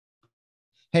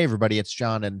Hey, everybody, it's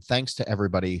John, and thanks to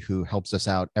everybody who helps us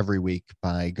out every week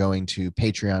by going to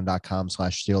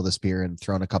patreon.com/steal this beer and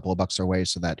throwing a couple of bucks our way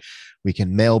so that we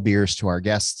can mail beers to our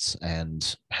guests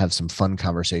and have some fun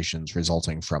conversations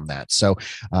resulting from that. So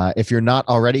if you're not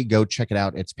already, go check it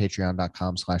out. It's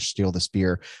patreon.com/steal this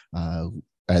beer.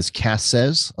 As Cass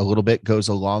says, a little bit goes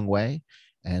a long way,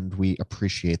 and we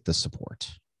appreciate the support.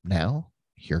 Now,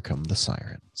 here come the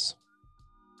sirens.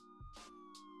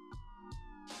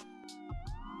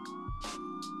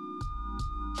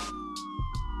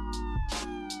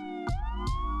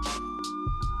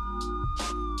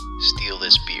 Steal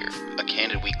This Beer, a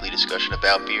candid weekly discussion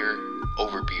about beer,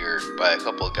 over beer, by a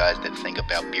couple of guys that think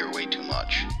about beer way too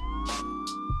much.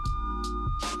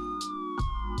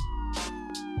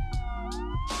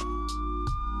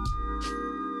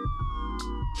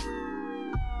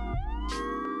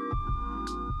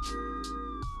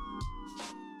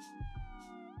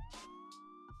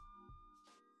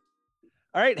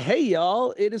 All right. Hey,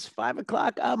 y'all. It is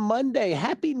 5:00 on Monday.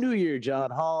 Happy New Year,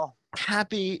 John Hall.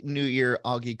 Happy New Year,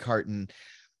 Augie Carton.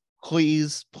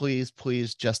 Please, please,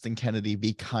 please, Justin Kennedy,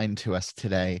 be kind to us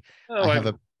today. I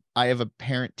have a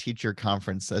parent-teacher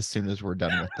conference as soon as we're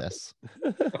done with this.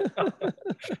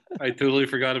 I totally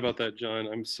forgot about that, John.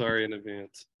 I'm sorry in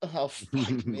advance. Oh,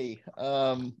 fuck me.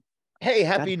 Hey,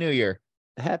 Happy New Year.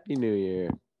 Happy New Year.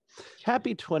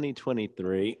 Happy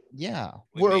 2023. Yeah,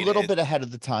 we're a little bit ahead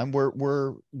of the time. We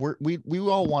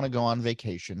all want to go on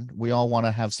vacation. We all want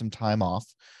to have some time off.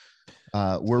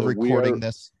 We're recording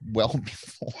this well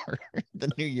before the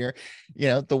new year. You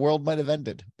know, the world might have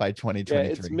ended by 2023. Yeah,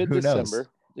 it's mid-December.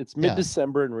 It's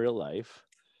mid-December in real life.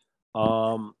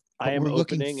 I am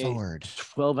opening a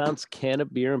 12-ounce can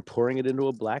of beer and pouring it into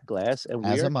a black glass, and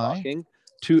we are talking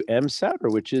to M. Souter,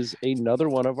 which is another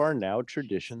one of our now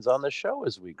traditions on the show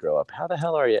as we grow up. How the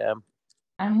hell are you, Em?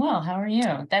 I'm well. How are you?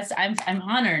 I'm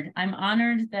honored. I'm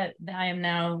honored that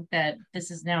this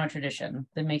is now a tradition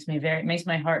that makes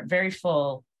my heart very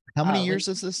full. How many years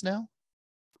is this now?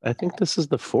 I think this is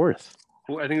the fourth.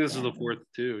 Well, I think this is the fourth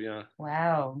too. Yeah.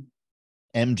 Wow.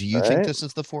 Em, do you think this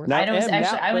is the fourth?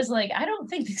 I was like, I don't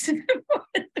think this is the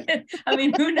fourth. I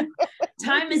mean, who knows?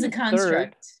 Time is a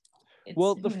construct.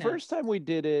 The first time we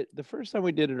did it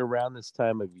around this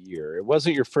time of year, it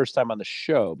wasn't your first time on the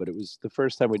show, but it was the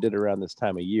first time we did it around this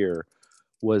time of year,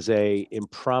 was a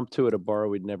impromptu at a bar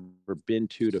we'd never been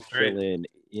to fill in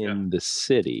the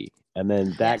city. And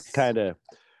then that kind of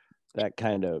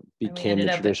became the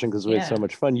tradition because we had so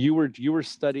much fun. You were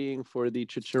studying for the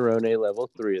Cicerone level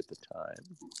 3 at the time.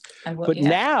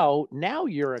 Now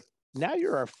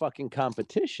you're our fucking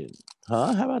competition.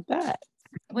 Huh? How about that?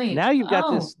 Wait, now you've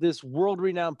got this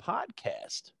world-renowned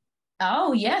podcast.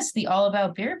 Oh yes, the All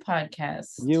About Beer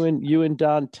podcast. You and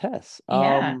Don Tess.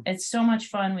 Yeah, it's so much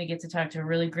fun. We get to talk to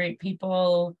really great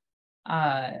people.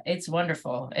 It's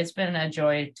wonderful. It's been a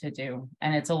joy to do,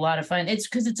 and it's a lot of fun. It's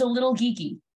because it's a little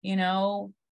geeky, you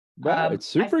know. Wow, it's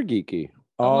super geeky.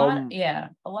 A lot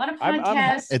of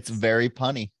podcasts. It's very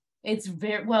punny. It's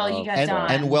very well. You got Don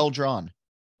and well drawn.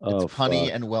 It's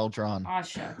punny and well drawn. Oh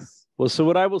shucks. Well, so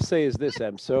what I will say is this,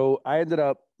 Em. So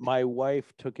my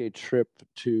wife took a trip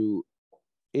to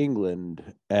England,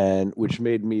 which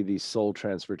made me the sole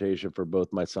transportation for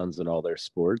both my sons and all their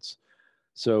sports.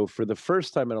 So for the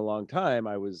first time in a long time,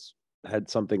 I had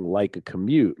something like a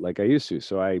commute like I used to.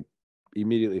 So I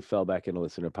immediately fell back into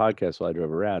listening to podcasts while I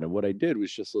drove around. And what I did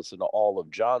was just listen to all of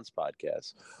John's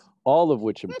podcasts, all of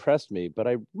which impressed me. But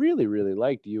I really, really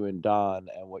liked you and Don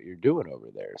and what you're doing over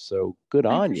there. So good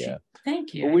on you.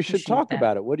 Thank you. Well, we should talk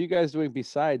about it. What are you guys doing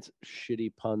besides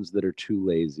shitty puns that are too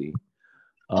lazy?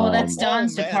 Oh, that's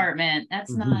Don's department.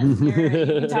 That's not. You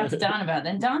can talk to Don about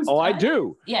that. Don's. Oh, I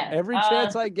do. Yeah. Every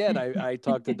chance I get, I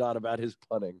talk to Don about his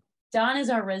punning. Don is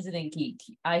our resident geek.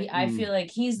 I feel like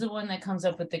he's the one that comes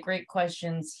up with the great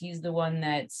questions. He's the one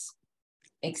that's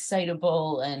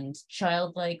excitable and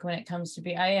childlike when it comes to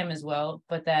beer. I am as well,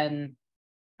 but then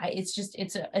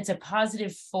it's a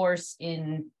positive force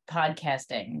in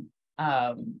podcasting.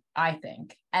 I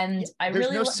think, and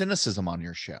there's no cynicism on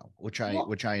your show, which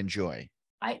I enjoy.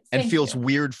 And feels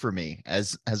weird for me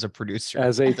as a producer,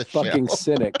 as a fucking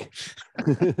cynic.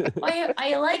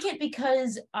 I like it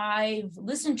because I've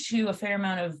listened to a fair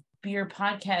amount of beer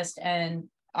podcasts, and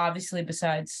obviously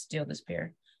besides Steal This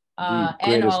Beer, the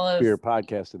greatest and all of beer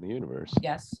podcast in the universe.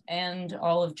 Yes, and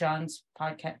all of John's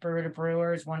podcast, Brewer to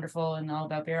Brewer, is wonderful, and All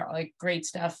About Beer, like great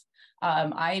stuff.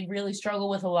 I really struggle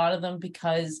with a lot of them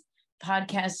because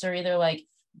podcasts are either like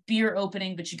beer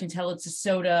opening, but you can tell it's a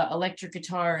soda, electric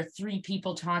guitar, 3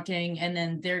 people talking, and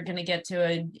then they're going to get to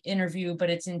an interview, but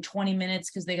it's in 20 minutes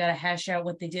because they got to hash out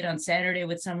what they did on Saturday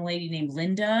with some lady named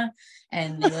Linda.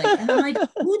 And they're like, and I'm like,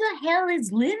 who the hell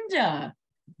is Linda?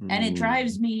 And it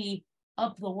drives me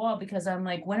up the wall because I'm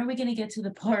like, when are we going to get to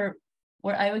the part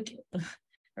where I would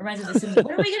reminds me of this,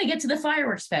 when are we going to get to the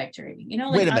fireworks factory? You know,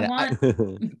 like, wait a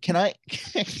minute.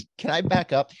 Can I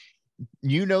back up?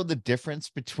 You know the difference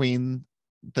between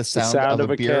the sound of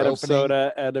a beer can opening? of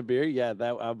soda and a beer. Yeah,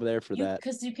 that I'm there for that.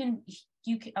 Because you can,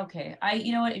 okay.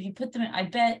 You know what? If you put them in, I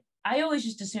bet I always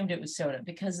just assumed it was soda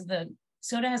because the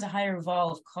soda has a higher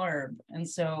vol of carb, and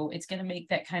so it's going to make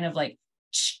that kind of like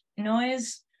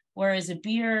noise, whereas a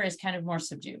beer is kind of more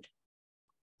subdued.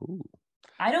 Ooh.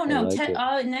 I don't know.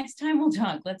 Like next time we'll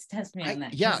talk. Let's test me on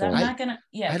that. Yeah, I'm not gonna.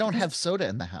 Yeah, I don't have soda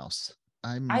in the house.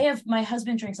 My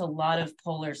husband drinks a lot of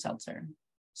Polar Seltzer,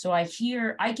 so I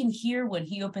can hear when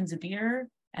he opens a beer,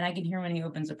 and I can hear when he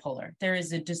opens a Polar. There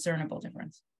is a discernible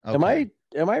difference. Okay.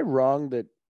 Am I wrong that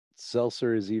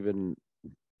seltzer is even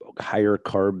higher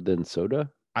carb than soda?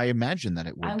 I imagine that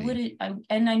it would be.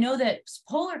 And I know that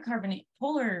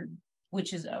Polar,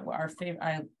 which is our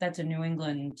favorite. That's a New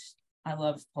England. I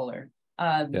love Polar.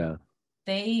 Yeah.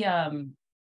 They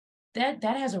that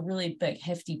has a really big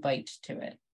hefty bite to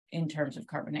it in terms of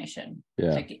carbonation.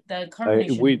 Yeah. Like the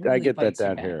carbonation. I get that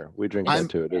down here. We drink that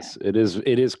too.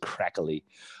 It is crackly.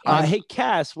 Hey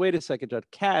Cass, wait a second, John.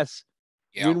 Cass,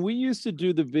 when we used to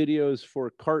do the videos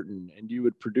for Carton and you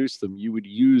would produce them, you would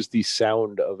use the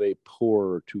sound of a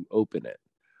pour to open it.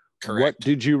 Correct. What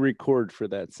did you record for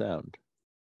that sound?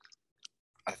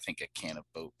 I think a can of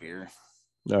boat beer.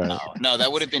 All right. No,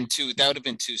 that would have been too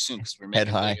soon because we're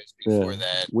making videos before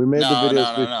that. We made the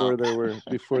videos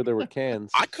before there were cans.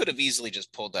 I could have easily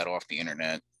just pulled that off the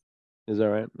internet. Is that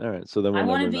right? All right. So then I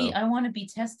want to be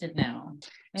tested now.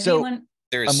 Maybe so I'm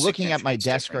looking at my difference.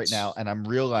 desk right now, and I'm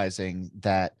realizing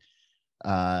that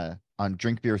on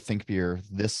Drink Beer, Think Beer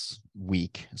this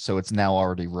week, so it's now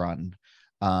already run.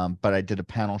 But I did a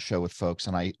panel show with folks,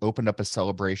 and I opened up a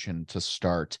celebration to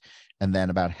start. And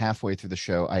then about halfway through the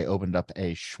show, I opened up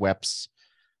a Schweppes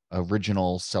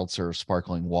original seltzer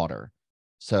sparkling water.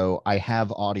 So I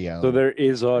have audio. So there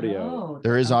is audio. Oh,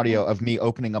 There is audio of me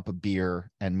opening up a beer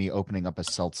and me opening up a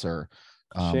seltzer.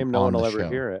 Shame no one will ever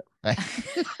hear it.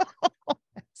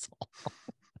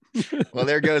 Well,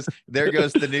 there goes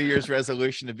the New Year's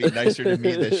resolution to be nicer to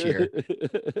me this year.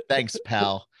 Thanks,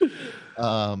 pal.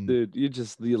 Dude,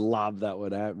 you lobbed that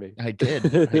one at me. I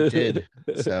did.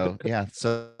 So yeah,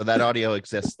 so that audio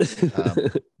exists,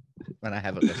 and I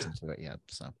haven't listened to it yet.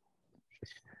 So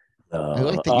I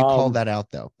like that you called that out,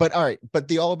 though. But all right, but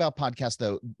the All About podcast,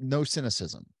 though, no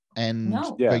cynicism, and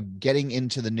by getting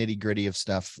into the nitty gritty of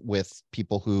stuff with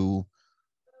people who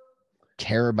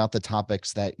care about the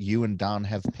topics that you and Don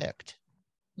have picked.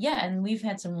 Yeah, and we've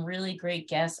had some really great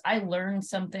guests. I learn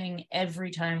something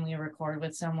every time we record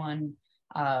with someone.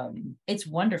 It's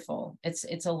wonderful.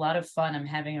 It's a lot of fun. I'm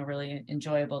having a really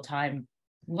enjoyable time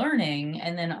learning,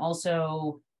 and then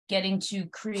also getting to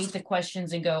create the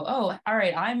questions and go, oh, all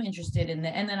right, I'm interested in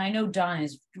that. And then I know Don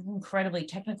is incredibly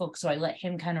technical, so I let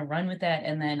him kind of run with that,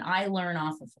 and then I learn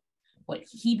off of what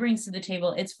he brings to the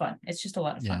table. It's fun. It's just a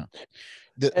lot of fun. Yeah.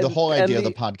 The whole idea of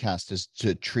the podcast is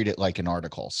to treat it like an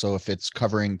article. So if it's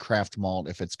covering craft malt,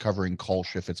 if it's covering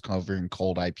Kolsch, if it's covering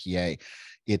cold IPA,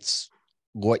 it's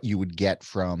what you would get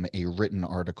from a written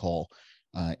article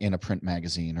in a print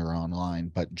magazine or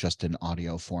online, but just in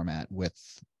audio format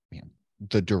with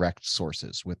the direct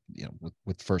sources, with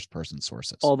first person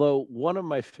sources. Although one of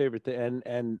my favorite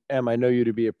and Em, I know you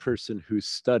to be a person who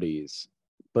studies,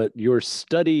 but your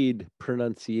studied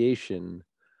pronunciation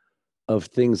of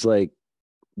things like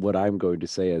what I'm going to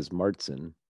say as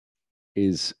Martzen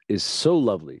is so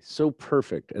lovely, so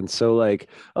perfect, and so like,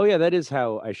 oh yeah, that is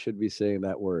how I should be saying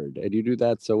that word, and you do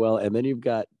that so well. And then you've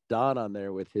got Don on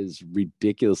there with his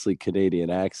ridiculously Canadian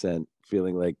accent,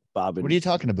 feeling like Bob and what are you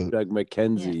talking about? Doug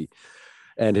McKenzie,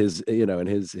 and his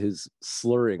his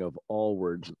slurring of all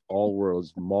words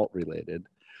malt related.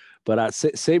 But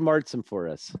say Martzen for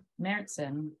us.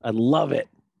 Martzen. I love it.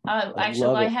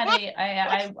 Actually,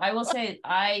 I will say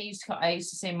I used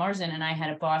to say Marzen, and I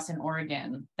had a boss in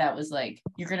Oregon that was like,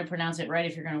 you're going to pronounce it right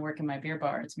if you're going to work in my beer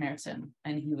bar. It's Martzen,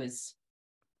 and he was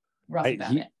rough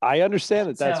about it. I understand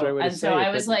that that's the right way to say it. So I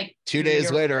was like, 2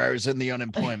 days later, I was in the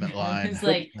unemployment line. It's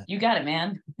like, you got it,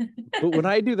 man. But when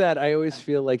I do that, I always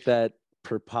feel like that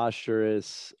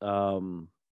preposterous, TV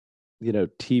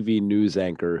news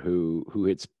anchor who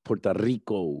hits Puerto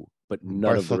Rico, but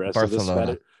none of the rest of the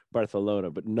Spanish. Barcelona,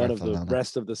 but none of the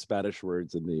rest of the Spanish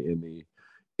words in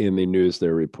in the news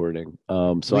they're reporting.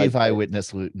 So Leave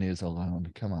Eyewitness News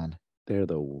alone. Come on. They're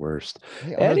the worst.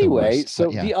 They are the Anyway, worst, so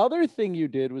but yeah. the other thing you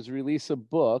did was release a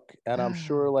book, and I'm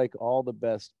sure, like all the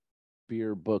best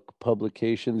beer book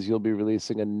publications, you'll be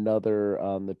releasing another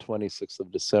on the 26th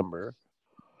of December.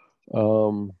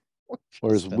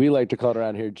 Or as we like to call it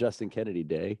around here, Justin Kennedy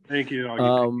Day. Thank you. Thank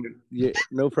you. Yeah,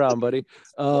 no problem, buddy.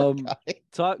 Okay.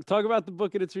 Talk about the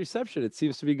book and its reception. It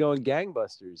seems to be going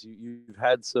gangbusters. You've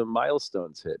had some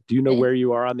milestones hit. Do you know where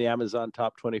you are on the Amazon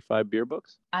top 25 beer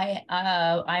books?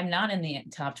 I'm not in the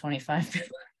top 25.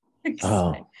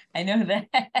 Oh. I know that.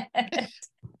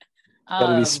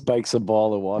 Kennedy spikes a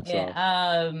ball and walks off.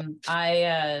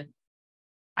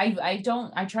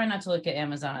 I try not to look at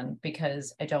Amazon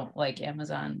because I don't like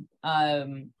Amazon.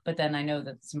 But then I know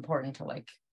that it's important to like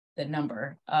the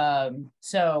number.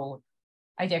 So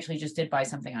I actually just did buy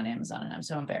something on Amazon and I'm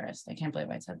so embarrassed. I can't believe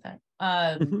I said that.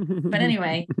 But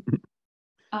anyway,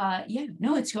 yeah,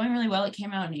 no, it's going really well. It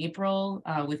came out in April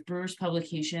with Brewers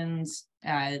Publications.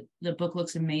 The book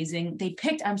looks amazing. They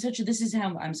picked, this is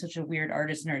how I'm such a weird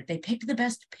artist nerd. They picked the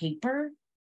best paper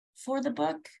for the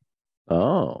book.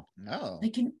 Oh, no.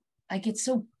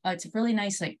 It's really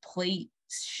nice, like plate,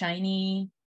 shiny.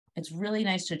 It's really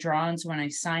nice to draw on. So when I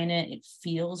sign it, it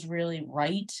feels really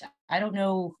right. I don't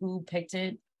know who picked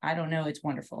it. I don't know. It's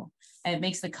wonderful. And it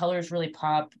makes the colors really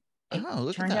pop.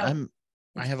 Look at that.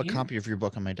 I have a copy of your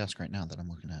book on my desk right now that I'm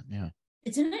looking at. Yeah.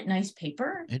 Isn't it nice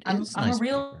paper? I'm a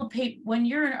real paper. When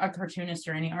you're a cartoonist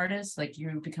or any artist, like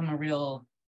you become a real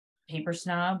paper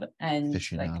snob and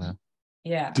aficionado. Like,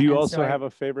 yeah. Do you also have a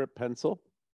favorite pencil?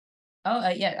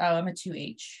 Yeah. I'm a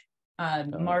 2H.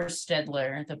 Mars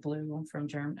Stedler, the blue from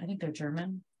German. I think they're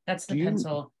German. That's the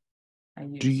pencil I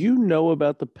use. Do you know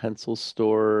about the pencil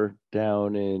store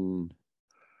down in,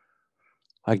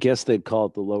 I guess they'd call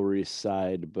it the Lower East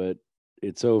Side, but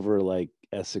it's over like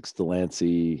Essex,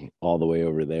 Delancey, all the way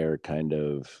over there, kind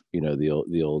of,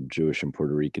 the old Jewish and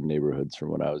Puerto Rican neighborhoods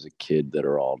from when I was a kid that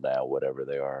are all now whatever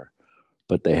they are.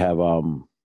 But they have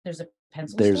there's a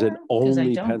pencil there's store? an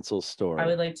only pencil store. I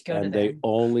would like to go to and there. They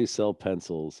only sell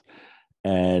pencils,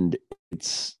 and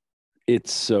it's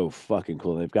so fucking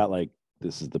cool. They've got like,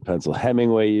 this is the pencil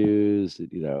Hemingway used,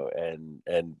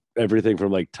 and everything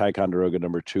from like Ticonderoga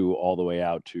 #2 all the way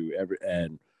out to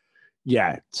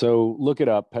yeah. So look it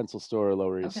up, pencil store,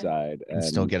 Lower East Side, and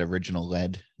still get original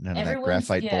lead. None of that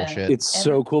graphite bullshit. It's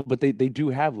so cool, but they do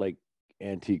have like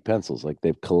antique pencils, like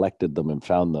they've collected them and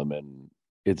found them, and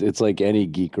it's like any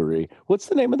geekery. What's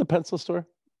the name of the pencil store?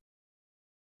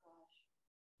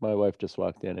 My wife just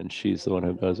walked in, and she's the one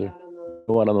who goes there.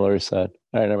 The one on the Lower East Side.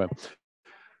 All right, never mind.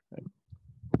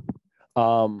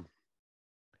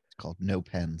 It's called No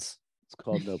Pens. It's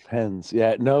called No Pens.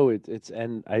 Yeah, no,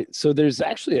 so there's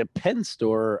actually a pen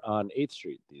store on 8th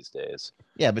Street these days.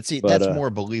 Yeah, but see, that's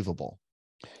more believable.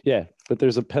 Yeah, but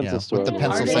there's a pencil store with the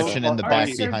pencil section in the back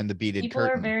behind the beaded people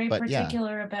curtain. People are very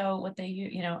particular about what they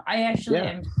use. I actually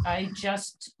am. I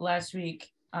just last week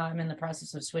I'm in the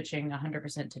process of switching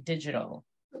 100% to digital.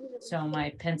 So my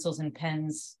pencils and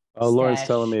pens. Oh, Lauren's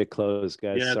telling me it closed,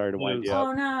 guys. Yeah, sorry to wind you up.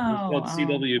 Oh no! It's called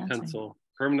CW Pencil.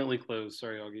 Permanently closed.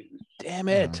 Sorry, Augie. Damn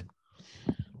it!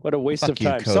 What a waste of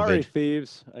time. Sorry,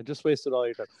 thieves. I just wasted all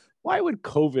your time. Why would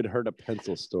COVID hurt a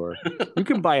pencil store? You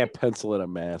can buy a pencil and a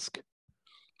mask.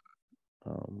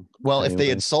 Well, if they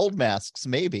had sold masks,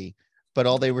 maybe, but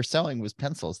all they were selling was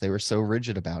pencils. They were so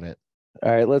rigid about it.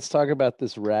 All right, let's talk about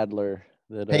this Rattler.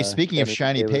 Hey, speaking of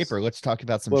shiny paper, let's talk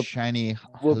about some shiny.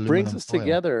 What brings us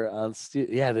together on steel?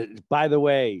 Yeah. By the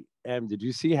way, did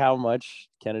you see how much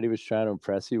Kennedy was trying to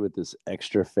impress you with this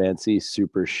extra fancy,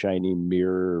 super shiny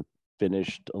mirror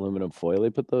finished aluminum foil? He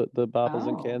put the bottles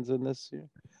and cans in this year.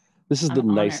 This is the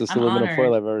nicest aluminum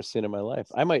foil I've ever seen in my life.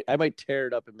 I might tear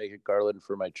it up and make a garland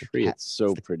for my tree. It's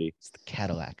so pretty. It's the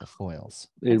Cadillac of foils.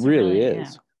 It really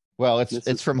is. Yeah. Well,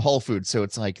 it's from Whole Foods, so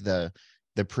it's like the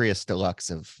Prius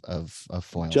Deluxe of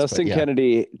foils.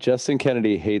 Justin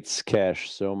Kennedy hates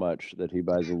cash so much that he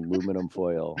buys aluminum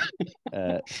foil.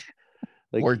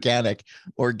 Organic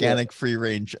free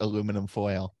range aluminum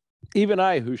foil. Even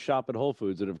I, who shop at Whole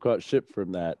Foods and have caught shit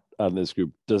from that on this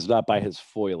group, does not buy his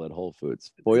foil at Whole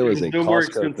Foods. Foil is a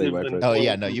Costco thing, my friend. Oh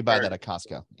yeah, no, you buy that at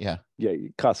Costco. Yeah,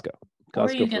 Costco.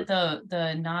 Or you get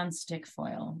the non-stick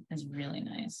foil is really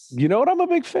nice. You know what I'm a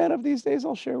big fan of these days?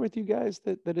 I'll share with you guys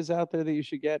that is out there that you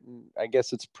should get. And I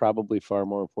guess it's probably far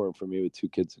more important for me with 2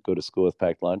 kids that go to school with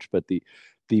packed lunch. But the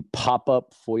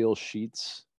pop-up foil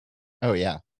sheets. Oh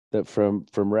yeah. That from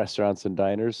restaurants and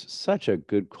diners, such a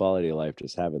good quality of life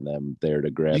just having them there to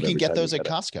grab. You can get those at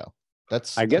Costco.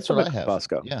 I get them at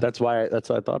Costco. Yeah. That's why I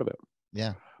thought of it.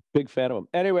 Yeah. Big fan of them.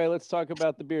 Anyway, let's talk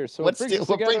about the beer. So What brings us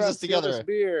on Steal This together?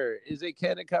 Beer is a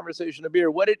candid conversation of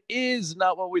beer. What it is,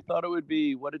 not what we thought it would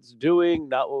be. What it's doing,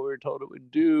 not what we were told it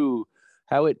would do.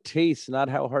 How it tastes, not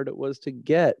how hard it was to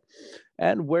get.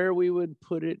 And where we would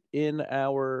put it in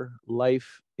our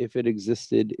life if it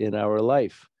existed in our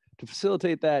life. To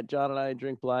facilitate that, John and I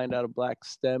drink blind out of black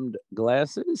stemmed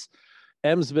glasses.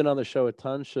 Em's been on the show a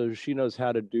ton, so she knows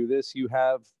how to do this. You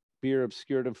have beer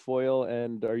obscured in foil,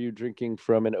 and are you drinking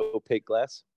from an opaque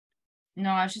glass? No,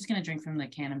 I was just gonna drink from the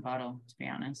can and bottle, to be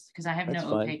honest, because I have That's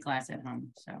no fine. opaque glass at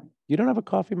home. So. You don't have a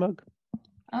coffee mug?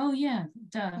 Oh yeah,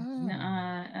 duh.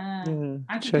 I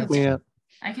could Check go, me out.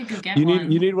 I could go get You one.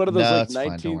 need one of those No, like it's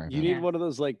fine, don't worry 19. You about need it. one of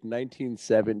those like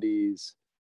 1970s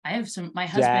I have some. My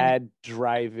husband. dad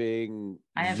driving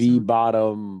I have V some-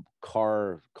 bottom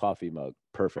car coffee mug.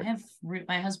 I Perfect. have.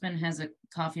 My husband has a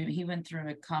coffee. He went through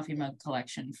a coffee mug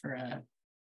collection for a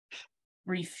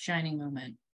brief shining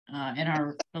moment in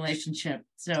our relationship.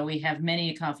 So we have many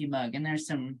a coffee mug, and there's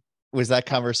some. Was that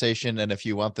conversation? And if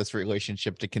you want this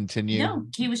relationship to continue, No,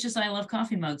 he was just. I love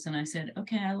coffee mugs, and I said,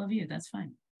 okay, I love you. That's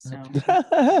fine. So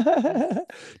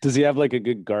Does he have like a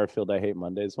good Garfield I Hate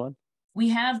Mondays one? we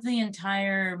have the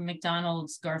entire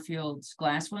McDonald's Garfield's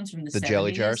glass ones from the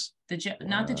jelly 70s. jars?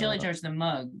 Not the jelly Wow. jars, the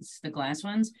mugs, the glass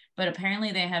ones. But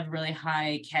apparently they have really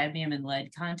high cadmium and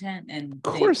lead content, and Of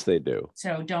course they do.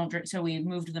 So don't drink. So we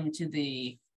moved them to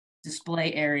the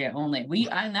display area only.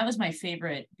 That was my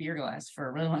favorite beer glass for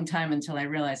a really long time until I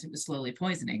realized it was slowly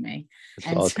poisoning me. It's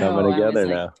And all so coming I was together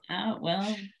like, now. oh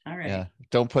well, all right. yeah,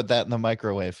 don't put that in the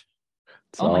microwave.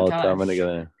 It's Oh my all gosh. coming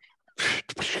together.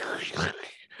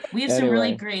 We have some really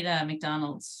Anyway. great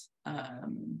McDonald's,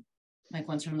 like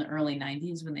ones from the early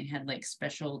 90s when they had like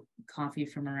special coffee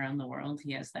from around the world.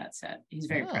 He has that set. He's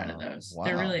very proud of Oh, those.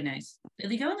 They're wow. really nice.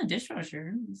 They go in the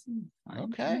dishwasher. It's fine.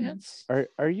 Okay, Mhm. that's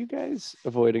Are you guys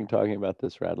avoiding talking about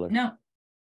this, Radler? No,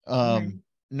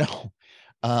 no.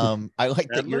 I like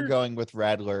that you're Radler? going with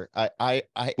Radler. I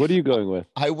What are you going with?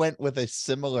 I went with a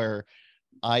similar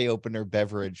eye opener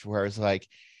beverage where I was like,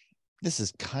 this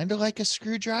is kind of like a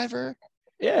screwdriver,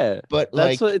 Yeah, but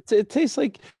that's like what it tastes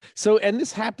like. So, and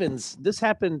this happened.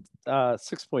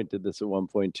 6 Point did this at one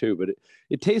point too, but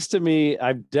it tastes to me.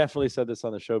 I've definitely said this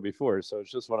on the show before, so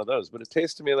it's just one of those. But it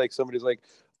tastes to me like somebody's like,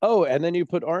 oh, and then you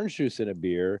put orange juice in a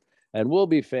beer, and we'll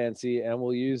be fancy, and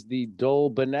we'll use the Dole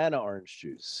banana orange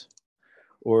juice,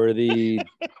 or the,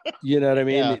 you know what I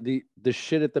mean, Yeah. the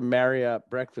shit at the Marriott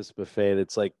breakfast buffet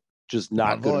that's like just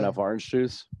not good Savoy. enough orange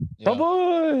juice. yeah.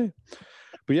 Savoy!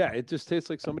 But yeah, it just tastes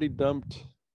like somebody dumped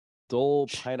Dole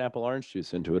pineapple orange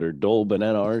juice into it or Dole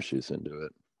banana orange juice into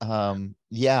it.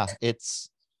 Yeah, it's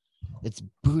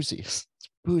boozy. It's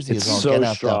boozy It's as all so get out,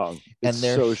 though. strong. And It's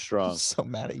they're so strong. so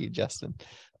mad at you, Justin.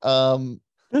 And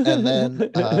then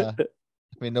I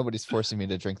mean, nobody's forcing me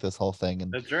to drink this whole thing,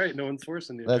 and That's right. No one's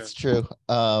forcing you. that's John. true.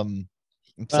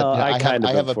 Except Well, you know, I kind of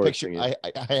I have am a picture. forcing you.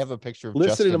 I have a picture of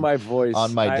Listening to Justin my voice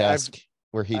on my I've- desk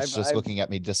where he's I've- just I've- looking at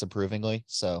me disapprovingly.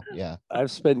 So yeah,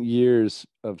 I've spent years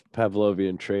of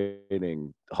Pavlovian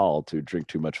training Hall to drink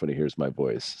too much when he hears my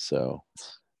voice. So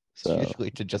it's usually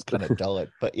to just kind of dull it.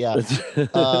 But yeah, it's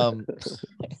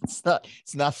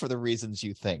not for the reasons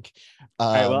you think.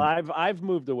 All right, well, I've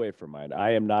moved away from mine.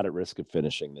 I am not at risk of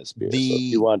finishing this beer. So if The-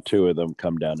 you want two of them,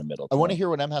 come down to middle. I want to hear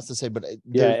what Em has to say, but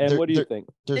Yeah, and what do you think?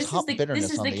 There's this is hop the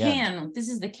bitterness on the can. end. This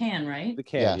is the can, right? The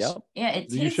can, Yes. yep. Yeah, it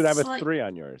tastes You should have a like, 3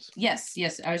 on yours. Yes,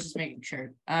 I was just making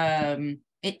sure.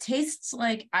 It tastes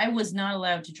like I was not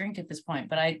allowed to drink at this point,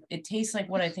 but it tastes like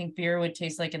what I think beer would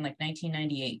taste like in like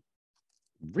 1998.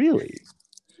 Really?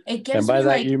 It gives And by me that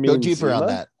like you mean Go deeper on Zima?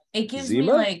 that. it gives Zima? me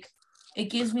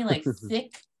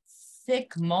like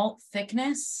thick malt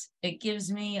thickness. It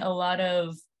gives me a lot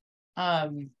of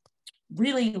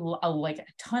really like a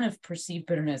ton of perceived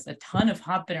bitterness, a ton of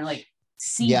hop bitter, like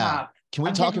sea Yeah. hop. Can we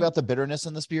I'm talk getting- about the bitterness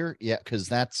in this beer? Yeah, because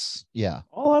that's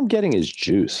All I'm getting is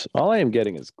juice. All I am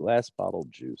getting is glass bottle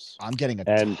juice. I'm getting a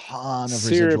And ton of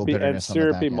residual bitterness on the back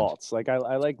syrupy end. malts. Like I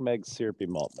like Meg's syrupy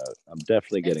malt note. I'm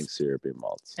definitely getting It's- syrupy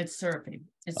malts. It's syrupy.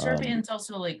 It's syrupy, Um, and it's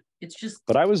also like it's just.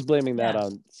 But I was blaming that Yeah.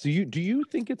 on. So do you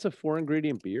think it's a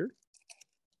 4-ingredient beer?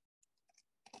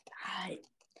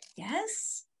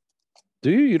 Yes.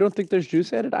 Do you? You don't think there's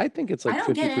juice added? I think it's I like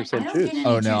don't get it. 50% I don't juice. get it.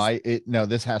 Oh no, juice. no,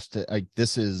 this has to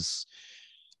this is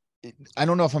I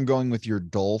don't know if I'm going with your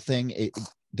Dole thing.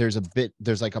 There's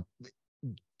like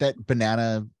that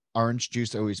banana orange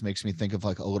juice always makes me think of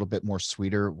like a little bit more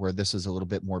sweeter, where this is a little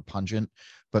bit more pungent,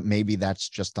 but maybe that's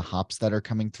just the hops that are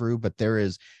coming through. But there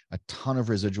is a ton of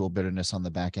residual bitterness on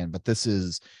the back end. But this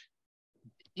is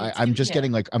I'm just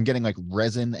getting like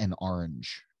resin and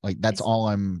orange. Like that's It's- all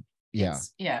I'm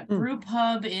Yeah. Brew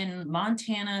Pub in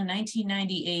Montana,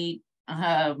 1998.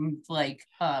 Like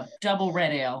double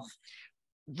red ale.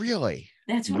 Really?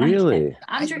 That's what Really?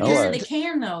 I'm I- drinking this- out of the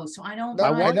can though, so I don't No, I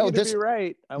mind. want know you to this- be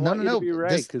right. I No, want no, you no, to be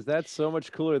right this- because that's so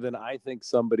much cooler than I think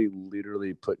somebody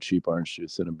literally put cheap orange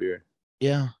juice in a beer.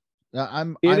 Yeah.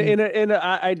 I'm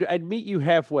I'd meet you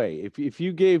halfway if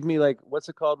you gave me like what's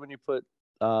it called when you put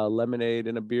lemonade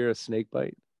in a beer, a snake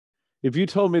bite. If you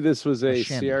told me this was a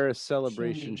shandy. Sierra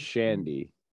Celebration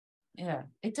shandy, Yeah,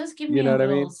 it does give You me know a what I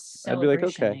little mean? I'd be like,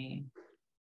 okay. celebration-y.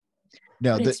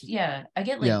 no, But the, it's, I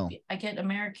get I get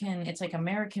American. It's like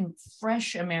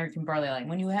fresh American barley wine.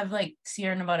 When you have like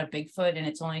Sierra Nevada Bigfoot and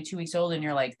it's only 2 weeks old, and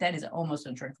you're like, that is almost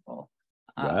undrinkable.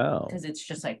 Wow. Because it's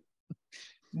just like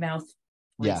mouth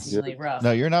Yes. poisoningly rough.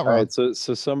 no, you're not All wrong. right,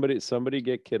 so somebody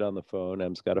get Kid on the phone.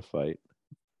 Em's got a fight.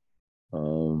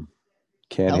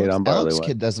 Can't hate on barley Alex wine.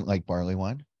 Kidd doesn't like barley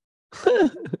wine.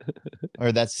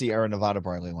 Or that's Sierra Nevada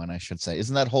barley wine, I should say.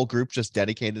 Isn't that whole group just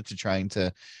dedicated to trying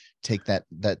to take that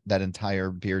entire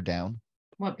beer down?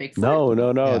 What Bigfoot? No.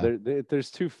 Yeah.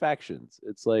 There's two factions.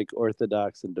 It's like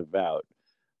Orthodox and devout,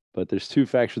 but there's two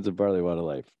factions of barley wine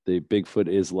life. The Bigfoot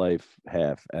is life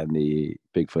half, and the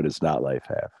Bigfoot is not life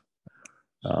half.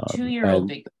 2-year-old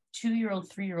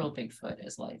 3-year-old Bigfoot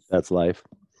is life. That's life.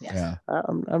 Yes. Yeah.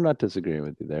 I'm not disagreeing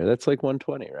with you there. That's like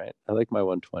 120, right? I like my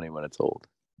 120 when it's old.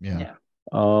 Yeah.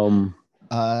 I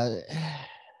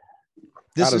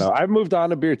don't know. I've moved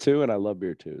on to beer too, and I love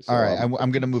beer too. So all right.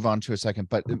 I'm going to move on to a second,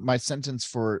 but my sentence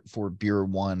for beer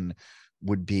one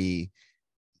would be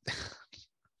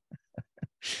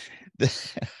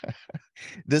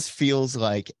this feels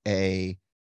like a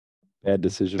bad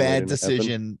decision.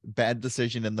 bad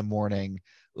decision in the morning,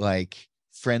 like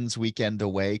friends weekend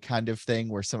away kind of thing,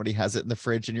 where somebody has it in the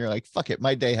fridge and you're like, fuck it,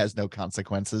 my day has no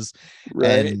consequences.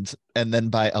 Right. And then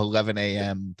by 11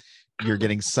 a.m. you're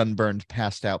getting sunburned,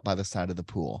 passed out by the side of the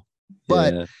pool,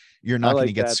 but Yeah. you're not going to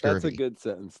like get that. scurvy. That's a good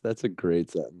sentence. That's a great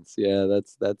sentence. Yeah,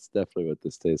 that's definitely what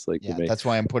this tastes like Yeah, to me. that's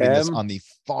why I'm putting this on the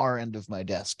far end of my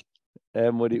desk.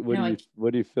 What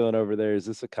are you feeling over there? Is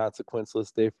this a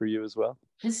consequenceless day for you as well?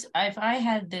 If I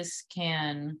had this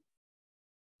can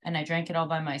and I drank it all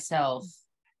by myself,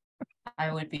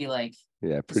 I would be like,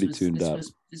 Yeah, pretty tuned up.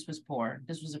 This was poor.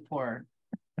 This was a poor.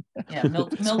 Yeah,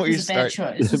 milk where was you a bad start-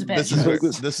 choice. This was a bad This is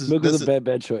choice. Milk is a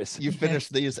bad choice. You finish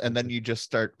these and then you just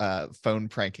start phone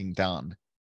pranking Don.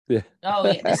 Yeah. Oh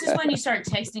yeah, this is when you start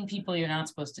texting people you're not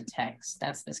supposed to text.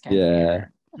 That's this kind of Yeah.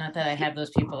 beer. Not that I have those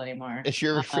people anymore. Is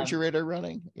your refrigerator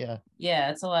running? Yeah.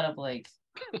 Yeah, it's a lot of like,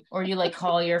 or you like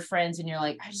call your friends and you're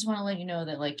like, I just want to let you know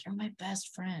that like you're my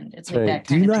best friend. It's like Right. that.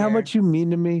 Do you kind know of how beer. much you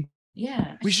mean to me? Yeah.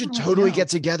 I We just should wanna let you totally know. get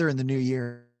together in the new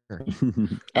year. And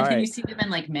All then you right. see them in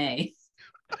like May.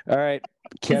 All right.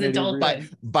 Kennedy, adulthood.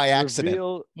 By accident.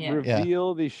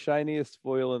 Reveal the shiniest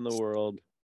foil in the world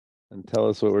and tell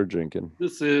us what we're drinking.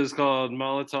 This is called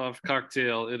Molotov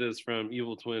Cocktail. It is from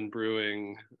Evil Twin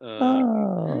Brewing.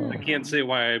 Oh. I can't say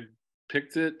why I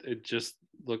picked it. It just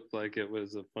looked like it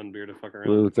was a fun beer to fuck around.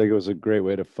 Well, it with. looked like it was a great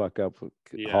way to fuck up with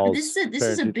Yeah. Paul's This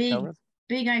is a parenting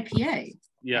big IPA.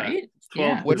 Yeah, Right? 12.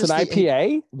 Yeah. What It's is an the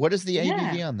IPA? What is the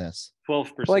ABV Yeah. on this?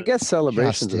 12%. Well, I guess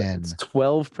celebrations. Justin. It's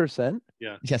 12%.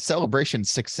 Yeah, celebration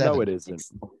 6-7. No, it isn't.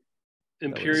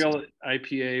 Imperial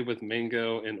IPA with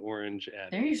mango and orange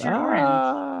added. There's your orange.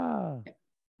 Ah.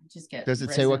 Just get Does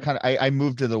it say what resin. kind of? I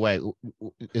moved to the way.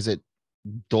 Is it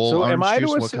Dole So orange am I juice?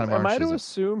 to What assume, kind of am I orange to is it?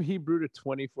 assume he brewed a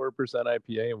 24%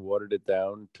 IPA and watered it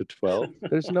down to 12?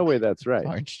 There's no way that's right.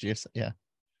 Orange juice. Yeah.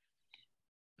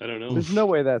 I don't know. There's no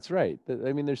way that's right.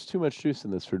 I mean, there's too much juice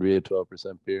in this for to be a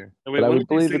 12% beer. Oh, wait, But I one would of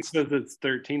these believe things it's says it's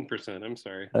 13%. I'm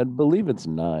sorry. I'd believe it's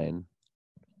 9.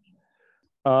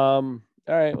 All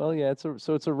right. Well, yeah, it's a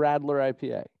Radler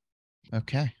IPA.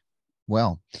 Okay.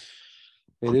 Well,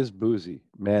 It is boozy.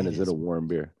 Man, It is it is a warm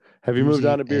beer. Have you moved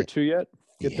on to beer boozy. 2 yet?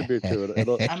 Get the beer 2.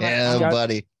 Yeah, I'm got-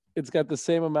 buddy. It's got the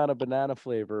same amount of banana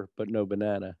flavor, but no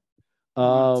banana.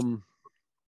 Oh,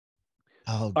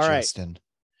 all right. Justin.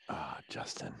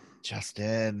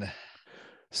 Justin.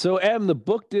 So, the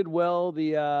book did well.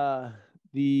 The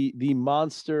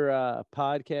Monster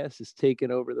podcast has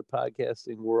taken over the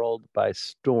podcasting world by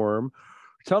storm.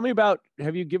 Tell me about,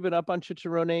 have you given up on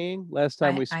chicharroneing? Last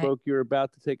time we spoke, you were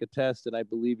about to take a test, and I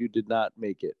believe you did not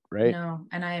make it, right? No,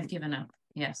 and I have given up.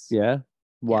 Yes. Yeah?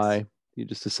 Why? You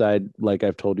just decide, like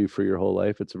I've told you for your whole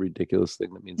life, it's a ridiculous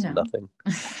thing that means No. nothing.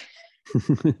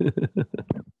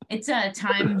 It's a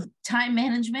time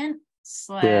management /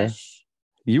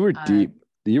 You were deep.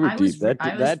 You were I was deep re- that I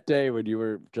was that day when you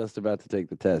were just about to take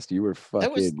the test. You were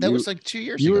That was fucking. like 2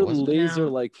 years You ago, were wasn't it? laser No.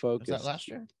 like Was that focused. last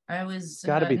year? I was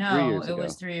Gotta be 3 no, years it ago.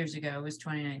 was 3 years ago. It was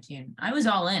 2019. I was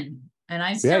all in, and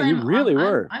I Yeah, still you am. really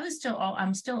were. I'm still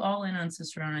all in on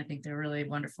Cicerone. I think they're really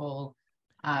wonderful.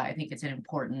 I think it's an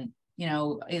important,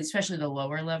 especially the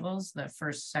lower levels, the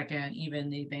first, second,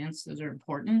 even the advanced. Those are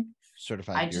important.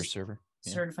 Certified beer server.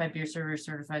 Yeah. Certified beer server,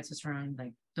 certified Cicerone,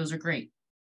 like those are great.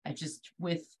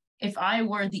 If I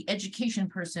were the education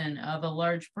person of a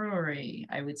large brewery,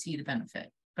 I would see the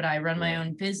benefit. But I run my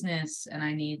own business and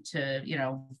I need to,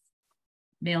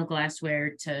 mail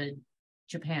glassware to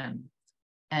Japan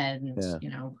and,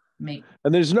 make.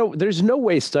 And there's no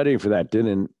way studying for that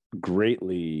didn't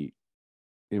greatly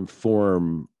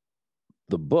inform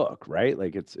the book, right?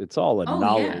 Like it's all a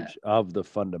knowledge of the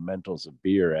fundamentals of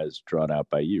beer as drawn out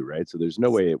by you, right? So there's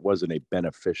no way it wasn't a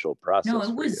beneficial process. No, it for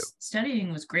you. was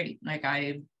studying was great. Like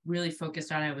I really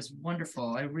focused on it. It was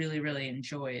wonderful. I really, really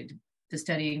enjoyed the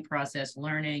studying process,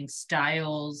 learning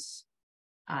styles.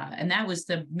 And that was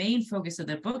the main focus of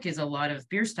the book, is a lot of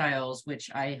beer styles, which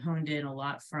I honed in a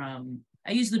lot from.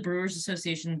 I use the Brewers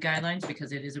Association guidelines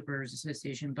because it is a Brewers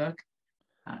Association book.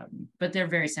 But they're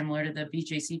very similar to the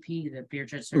BJCP, the Beer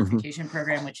Judge Certification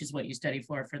Program, which is what you study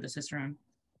for the Cicerone.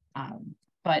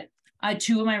 But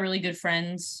two of my really good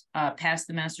friends passed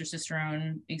the Master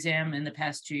Cicerone exam in the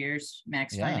past 2 years.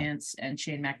 Max Finance and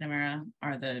Shane McNamara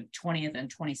are the 20th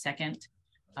and 22nd,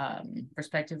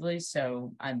 respectively.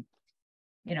 So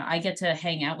I get to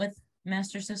hang out with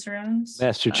Master Cicerones,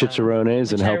 Master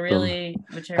Cicerones, and help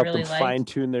them fine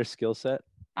tune their skill set.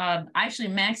 Actually,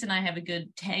 Max and I have a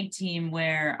good tag team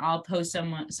where I'll post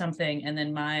something and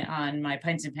then on my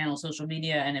Pints and Panel social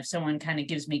media, and if someone kind of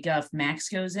gives me guff, Max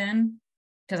goes in,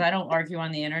 because I don't argue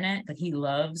on the internet, but he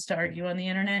loves to argue on the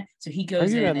internet. So he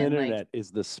goes in. On the internet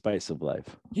is the spice of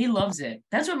life. He loves it.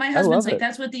 That's what my husband's like.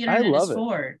 That's what the internet is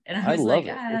for. And I was like,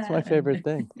 it's my favorite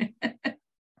thing.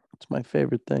 It's my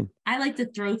favorite thing. I like to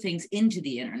throw things into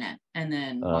the internet and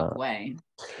then walk away.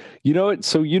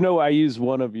 I use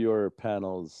one of your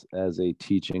panels as a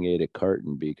teaching aid at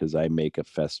Carton because I make a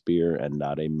fest beer and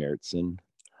not a Märzen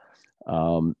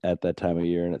at that time of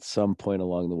year. And at some point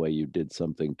along the way, you did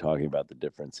something talking about the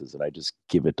differences, and I just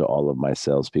give it to all of my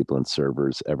salespeople and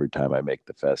servers every time I make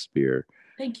the fest beer.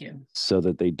 Thank you. So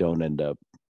that they don't end up,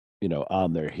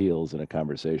 on their heels in a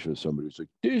conversation with somebody who's like,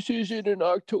 "This isn't an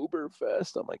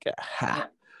Oktoberfest." I'm like, "Ha."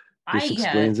 This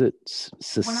explains it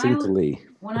succinctly.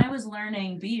 When I was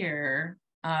learning beer,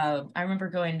 I remember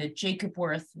going to Jacob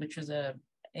Wirth, which was a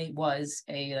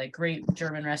great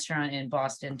German restaurant in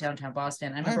Boston, downtown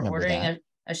Boston. I remember ordering a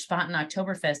Spaten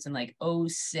Oktoberfest in like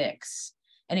 2006,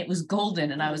 and it was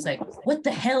golden, and I was like, "What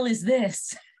the hell is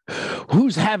this?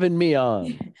 Who's having me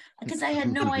on?" Because I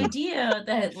had no idea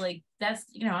that that's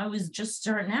I was just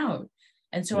starting out,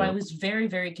 and so I was very,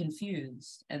 very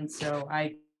confused, and so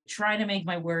I try to make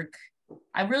my work.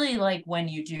 I really like when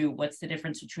you do what's the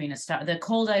difference between the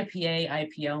cold IPA,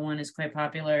 IPL one is quite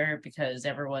popular because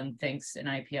everyone thinks an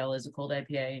IPL is a cold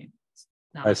IPA.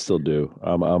 I still do.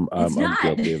 I'm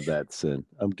guilty of that sin.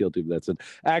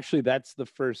 Actually, that's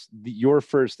your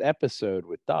first episode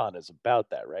with Don is about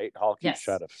that, right? Hall keeps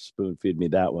trying to spoon feed me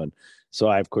that one. So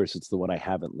of course it's the one I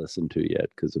haven't listened to yet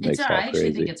because it makes Hall crazy. I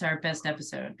actually think it's our best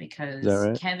episode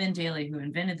because Kevin Daly, who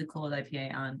invented the cold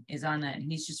IPA, is on that, and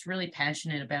he's just really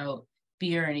passionate about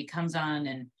beer, and he comes on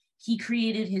and he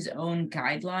created his own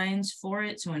guidelines for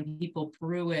it. So when people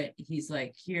brew it, he's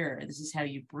like, "Here, this is how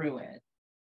you brew it."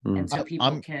 And so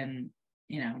people can,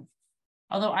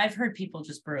 although I've heard people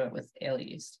just brew it with ale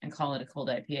yeast and call it a cold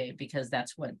IPA because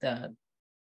that's what the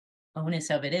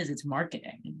onus of it is. It's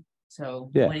marketing.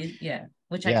 So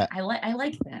which I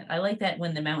like that. I like that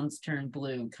when the mountains turn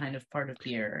blue, kind of part of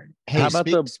beer. Hey, how about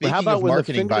when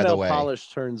marketing, the fingernail polish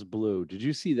turns blue? Did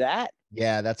you see that?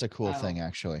 Yeah, that's a cool thing,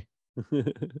 actually.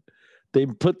 They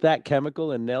put that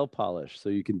chemical in nail polish so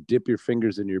you can dip your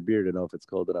fingers in your beer to know if it's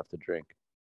cold enough to drink.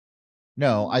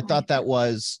 No, I thought that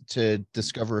was to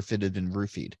discover if it had been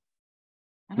roofied.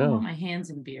 I don't want my hands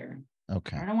in beer.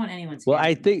 Okay. I don't want anyone's. Well,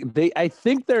 I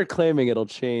think they're claiming it'll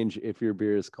change if your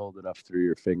beer is cold enough through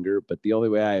your finger, but the only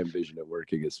way I envision it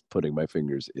working is putting my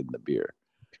fingers in the beer.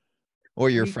 Or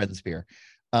your friend's beer.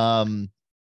 John,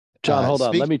 hold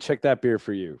on. Let me check that beer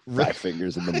for you. 5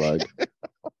 fingers in the mug.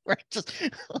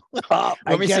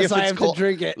 I guess I have to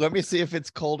drink it. Let me see if it's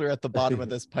colder at the bottom of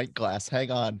this pint glass. Hang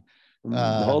on.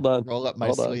 Hold on. Roll up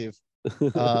my sleeve.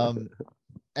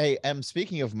 Hey,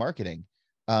 speaking of marketing,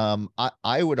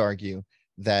 I would argue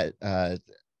that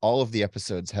all of the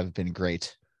episodes have been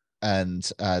great and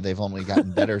they've only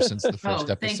gotten better since the first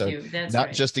Oh, thank episode. you. That's Not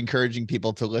right. just encouraging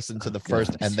people to listen to the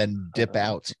first and then dip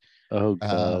out. Oh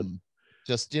God.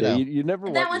 Just you Yeah, know, you never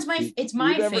That watch one's your my peak- it's you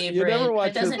my never- favorite. You never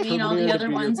watch That doesn't your mean all premiere the to other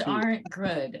be your ones peak. aren't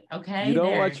good. Okay. You don't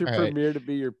there. want your All right. premiere to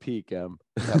be your peak, Em.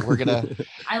 Yeah, we're gonna.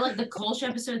 I like the Kolsch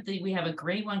episode. We have a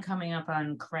great one coming up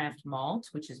on craft malt,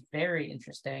 which is very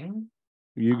interesting.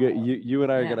 You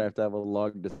and I are Yeah. gonna have to have a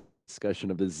long discussion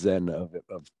of the zen of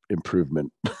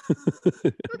improvement.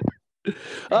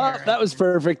 That was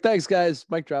perfect. Thanks, guys.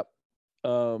 Mic drop.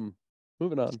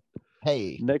 Moving on.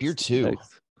 Hey, Next, beer two.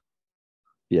 next.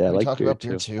 Yeah, I Can we like talk beer about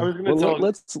beer too. I two? was gonna Well,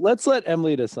 tell let's let Em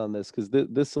lead us on this because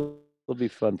this will be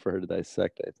fun for her to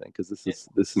dissect. I think because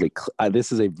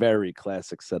this is a very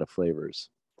classic set of flavors.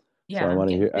 Yeah. So I want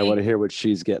to hear. I want to hear what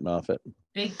she's getting off it.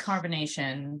 Big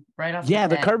carbonation right off. Yeah,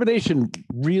 the bat. carbonation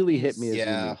really hit me. As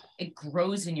Yeah, unique. It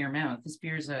grows in your mouth. This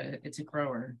beer's it's a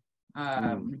grower.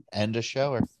 and a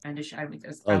shower. And I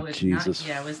was Oh, not. Jesus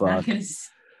Yeah, I was fuck. not gonna.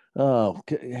 Oh,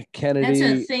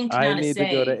 Kennedy, think, I not a need to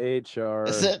go say. to HR.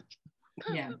 That's it.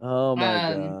 Yeah. Oh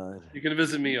my Um, God. you're gonna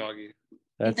visit me, Augie.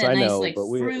 That's that I nice, know, like, but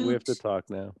we have to fruit. talk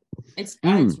now. It's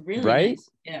Mm, really right? nice.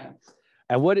 Yeah.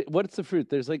 And what's the fruit?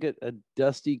 There's like a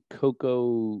dusty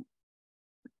cocoa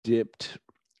dipped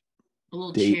A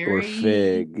little date cherry or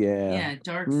fig. Yeah. Yeah,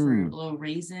 dark Mm. fruit, a little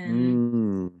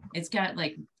raisin. Mm. It's got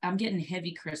like I'm getting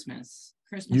heavy Christmas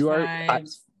You are-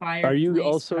 vibes. Are you fireplace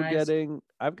also vibes. getting?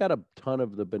 I've got a ton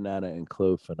of the banana and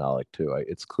clove phenolic too.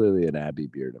 It's clearly an Abbey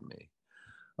beer to me.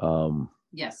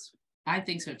 Yes, I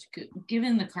think so too.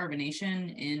 Given the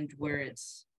carbonation and where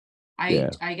it's, Yeah.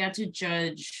 I got to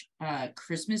judge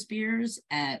Christmas beers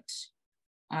at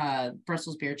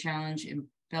Brussels Beer Challenge in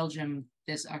Belgium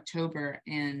this October,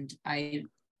 and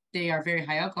they are very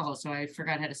high alcohol, so I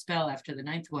forgot how to spell after the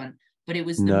ninth one. But it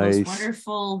was the Nice. most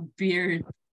wonderful beer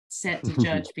set to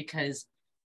judge because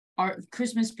our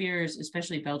Christmas beers,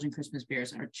 especially Belgian Christmas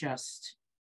beers, are just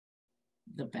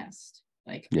the best.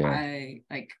 Like Yeah.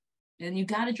 and you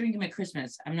got to drink them at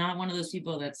Christmas. I'm not one of those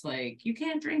people that's like, you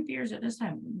can't drink beers at this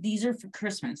time. These are for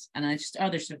Christmas, and they're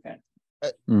so good.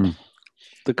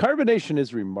 The carbonation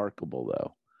is remarkable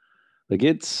though. Like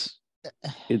it's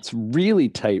really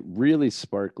tight, really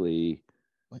sparkly,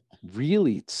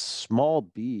 really small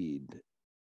bead,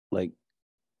 like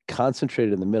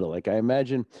concentrated in the middle. Like I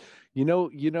imagine, you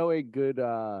know, a good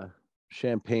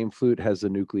champagne flute has a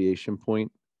nucleation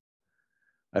point.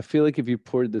 I feel like if you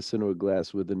poured this into a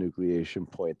glass with a nucleation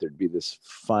point, there'd be this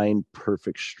fine,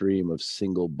 perfect stream of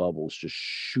single bubbles just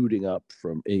shooting up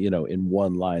from, in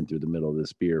one line through the middle of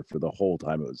this beer for the whole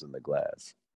time it was in the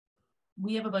glass.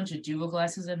 We have a bunch of duo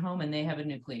glasses at home, and they have a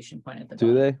nucleation point at the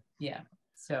Do bottom. they? Yeah.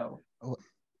 So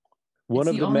One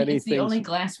of the many it's things. the only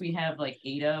glass we have like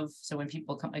 8 of. So when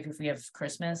people come, like if we have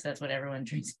Christmas, that's what everyone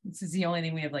drinks. This is the only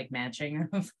thing we have like matching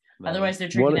of. Otherwise, they're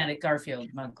drinking out of Garfield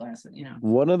mug glasses.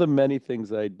 One of the many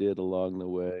things I did along the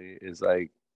way is I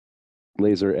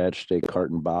laser etched a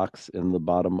carton box in the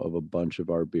bottom of a bunch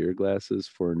of our beer glasses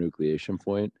for a nucleation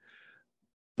point,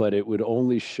 but it would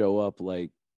only show up like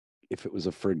if it was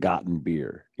a forgotten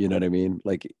beer. You know what I mean?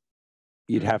 Like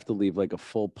you'd have to leave like a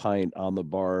full pint on the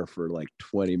bar for like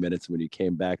 20 minutes. When you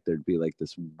came back, there'd be like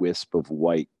this wisp of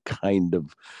white kind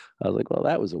of. I was like, well,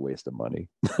 that was a waste of money.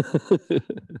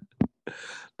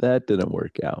 That didn't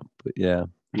work out, but yeah.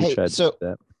 Hey, so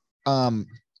that.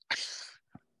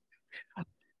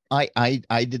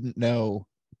 I didn't know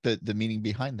the meaning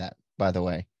behind that, by the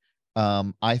way.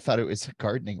 I thought it was a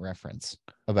gardening reference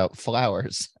about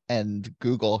flowers, and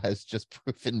Google has just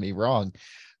proven me wrong.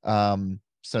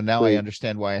 So now I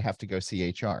understand why I have to go see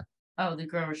HR. Oh, the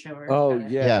grower shower. Oh Got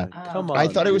it. yeah, Oh, come on. I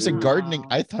thought it was a dude. gardening.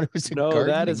 I thought it was a No,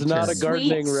 gardening that is not a term.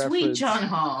 gardening Sweet reference. John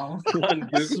Hall.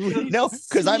 No,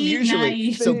 because I'm Sweet, usually.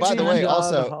 naive So by the way, John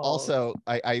also, Hall.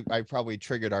 I probably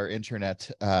triggered our internet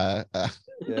Yeah,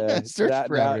 search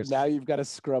parameters. now you've got to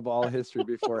scrub all history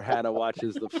before Hannah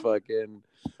watches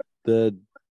the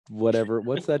whatever.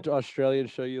 What's that Australian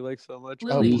show you like so much?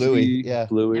 Bluey. Oh, Bluey, yeah.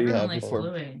 Bluey. Everyone Yeah, likes before-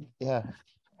 Bluey. Yeah,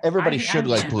 everybody should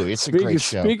like yeah. Bluey. It's a great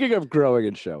show. Speaking of growing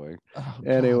and showing. Oh, God.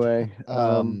 Anyway,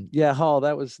 Um, yeah, Hall.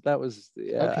 That was.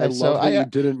 Yeah, Okay, I so love that you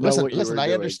didn't know what you listen. were I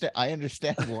doing. understand. I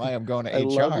understand why I'm going to I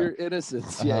HR. love your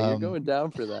innocence. Yeah, you're going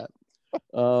down for that.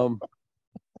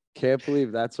 Can't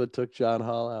believe that's what took John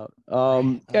Hall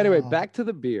out. Anyway, back to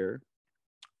the beer.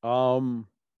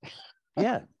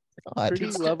 Yeah, God, pretty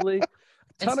lovely.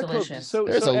 Ton of clove. delicious. So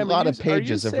there's a Em, lot are of you- are you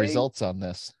pages of saying- results on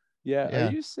this. Yeah, Yeah.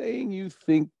 are you saying you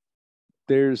think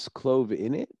there's clove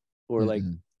in it or like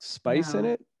Mm-mm. spice in No.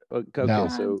 it? Okay,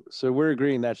 No. so we're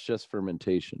agreeing that's just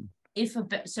fermentation. if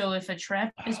a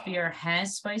Trappist beer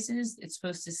has spices, it's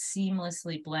supposed to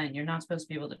seamlessly blend. You're not supposed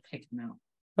to be able to pick them out.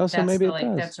 Oh, so maybe it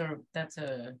does. That's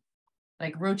a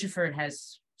like Rochefort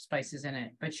has spices in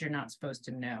it, but you're not supposed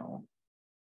to know.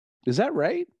 Is that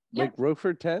right? Yep. Like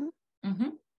Roquefort 10? Mm-hmm.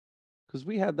 Because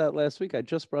we had that last week. I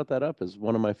just brought that up as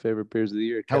one of my favorite beers of the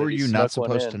year. How are Kennedy you snuck not one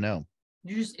supposed in. to know?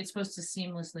 It's supposed to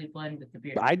seamlessly blend with the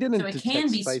beer. I didn't So it detect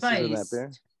can be spices in that spiced.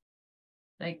 beer.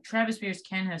 Like Travis beers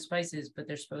can have spices, but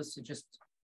they're supposed to just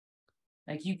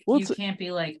like you can't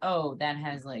be like, oh, that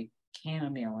has like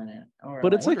chamomile in it. Or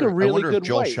But it's like a I really wonder good if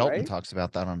Joel white, Shelton right? talks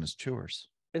about that on his tours.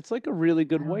 It's like a really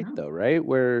good I don't white know. though, right?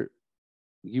 Where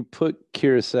you put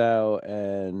curacao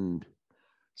and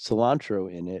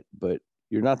cilantro in it, but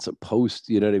you're not supposed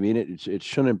to, you know what I mean? It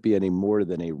shouldn't be any more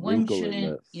than a one wrinkle in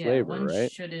shouldn't, the flavor, one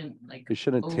right? shouldn't like It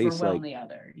shouldn't taste overwhelm like the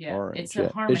other. Yeah, orange. it's a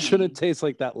harmony. It shouldn't taste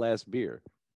like that last beer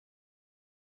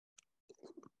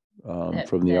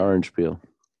from the orange peel.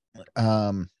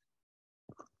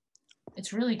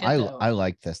 It's really good. I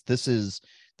like this. This is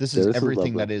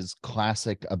everything that is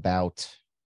classic about.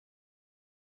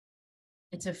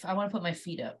 I want to put my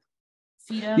feet up.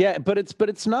 Feet up. Yeah, but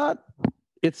it's not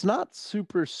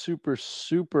super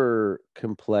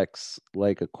complex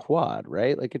like a quad,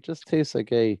 right? Like it just tastes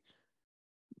like a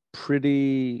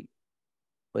pretty,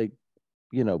 like,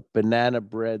 banana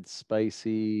bread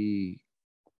spicy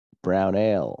brown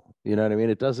ale. You know what I mean?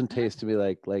 It doesn't taste to me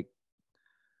like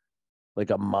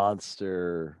a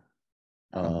monster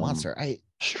Monster.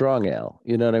 strong ale.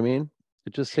 You know what I mean?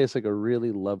 It just tastes like a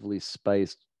really lovely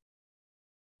spiced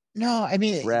No, I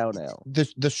mean brown ale.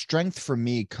 The strength for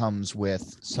me comes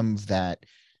with some of that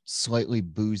slightly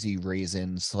boozy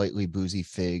raisin, slightly boozy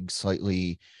fig,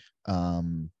 slightly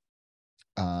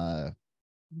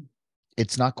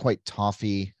it's not quite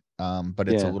toffee, but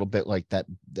it's a little bit like that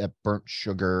burnt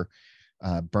sugar,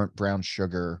 burnt brown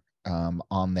sugar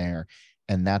on there.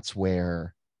 And that's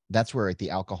where the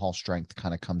alcohol strength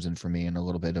kind of comes in for me, and a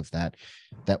little bit of that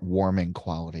warming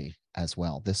quality as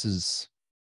well. This is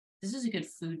a good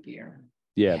food beer.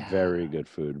 Yeah, very good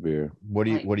food beer. What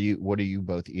are you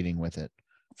both eating with it?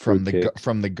 From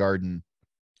the garden.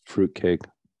 Fruitcake.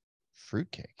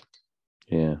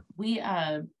 Yeah. We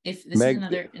if this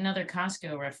is another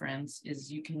Costco reference,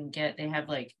 is you can get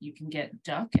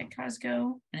duck at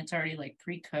Costco, and it's already like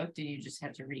pre-cooked and you just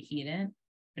have to reheat it,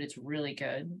 but it's really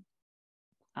good.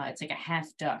 It's like a half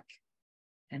duck,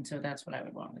 and so that's what I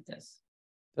would want with this.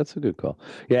 That's a good call.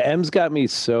 Yeah, M's got me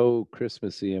so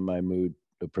Christmassy in my mood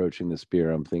approaching this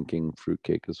beer. I'm thinking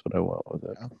fruitcake is what I want with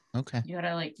it. Oh, okay. You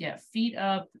gotta feet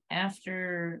up.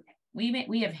 After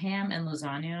we have ham and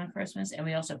lasagna on Christmas, and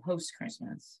we also host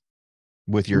Christmas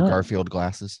with your Garfield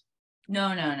glasses.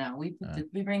 No. We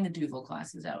bring the Duvel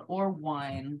glasses out, or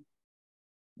wine.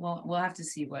 Well, we'll have to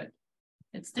see what.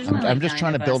 I'm just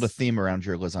trying to build a theme around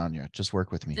your lasagna. Just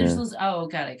work with me. Got it.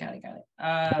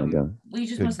 We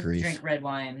just must drink red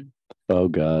wine. Oh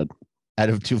God! Out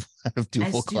of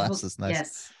Duvel glasses, nice.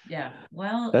 Yes, yeah.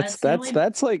 Well, that's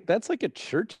like a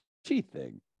churchy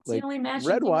thing. Like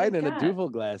red wine in a Duvel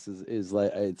glass is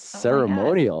like it's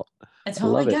ceremonial. That's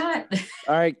all I got.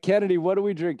 All right, Kennedy, what are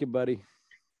we drinking, buddy?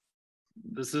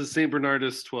 This is St.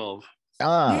 Bernardus 12.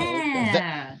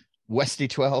 Yeah. Westy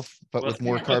 12, but with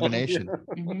more carbonation.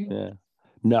 Yeah.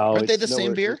 No. Aren't they the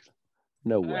same beer?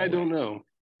 No way. I don't know.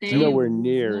 Nowhere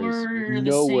near.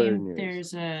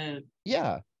 There's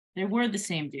yeah. They were the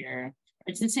same beer.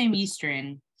 It's the same yeast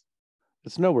strain.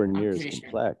 It's nowhere near as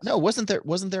complex. No, wasn't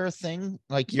there a thing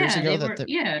like years ago they were No,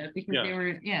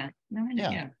 I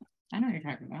know what you're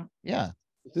talking about. Yeah.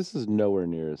 This is nowhere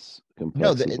near as complex.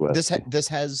 No, this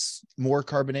has more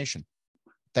carbonation.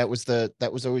 That was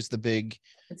always the big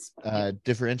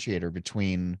differentiator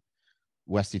between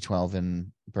Westy 12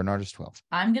 and Bernardus 12.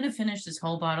 I'm gonna finish this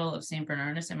whole bottle of St.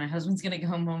 Bernardus, and my husband's gonna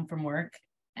come home from work.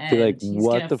 And be like,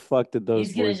 what the fuck did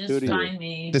those boys do to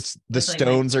you? The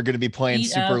Stones are going to be playing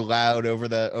super loud over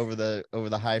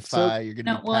the hi-fi. You're going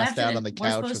to be passed out on the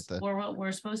couch with the.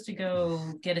 We're supposed to go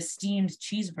get a steamed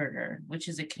cheeseburger, which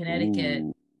is a Connecticut.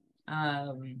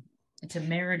 It's a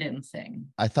Meriden thing.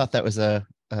 I thought that was a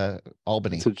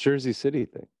Albany. It's a Jersey City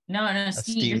thing. No, you're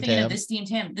thinking of the steamed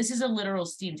ham. This is a literal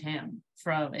steamed ham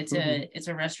from. It's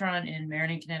a restaurant in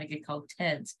Meriden, Connecticut called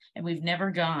Ted's, and we've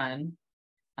never gone.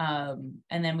 And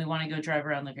then we want to go drive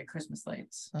around like at Christmas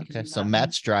lights. Okay, so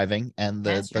Matt's driving, and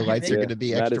the lights are going to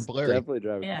be extra blurry. Definitely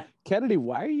driving. Yeah, Kennedy,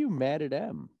 why are you mad at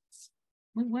M?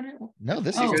 No,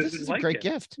 this is a great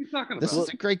gift. This is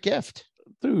a great gift,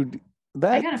 dude.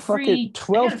 That fucking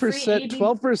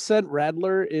 12%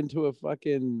 Radler into a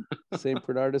fucking St.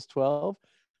 Bernardus 12.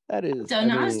 That is.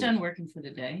 Donna's done working for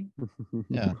the day.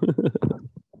 Yeah.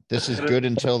 This is good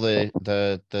until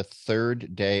the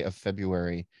third day of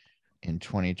February in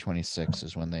 2026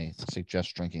 is when they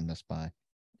suggest drinking this by.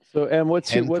 So, and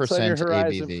what's on your 10%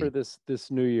 horizon ABV. for this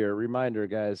new year? Reminder,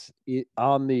 guys,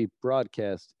 on the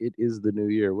broadcast, it is the new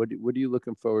year. What are you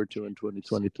looking forward to in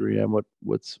 2023? And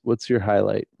what's your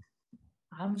highlight?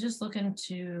 I'm just looking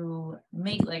to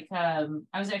make I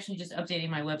was actually just updating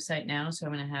my website now, so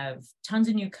I'm going to have tons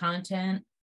of new content.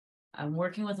 I'm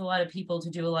working with a lot of people to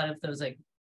do a lot of those. I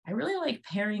really like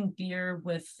pairing beer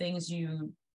with things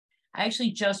I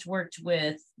actually just worked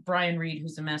with Brian Reed,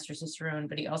 who's the Master Cicerone,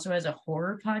 but he also has a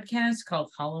horror podcast called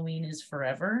Halloween is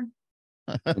Forever.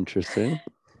 Interesting.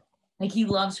 He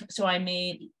loves, so I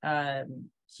made,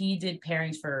 he did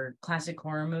pairings for classic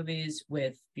horror movies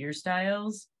with beer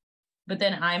styles, but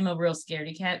then I'm a real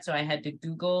scaredy cat, so I had to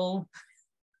Google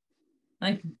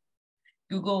what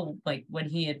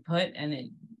he had put, and it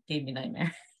gave me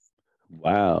nightmares.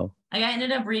 Wow. I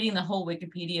ended up reading the whole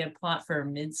Wikipedia plot for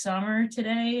Midsummer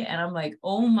today, and I'm like,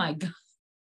 oh my God.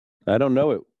 I don't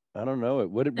know it.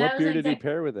 What beer did he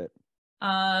pair with it?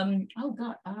 Oh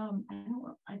God.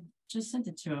 I just sent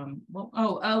it to him.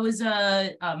 Well, it was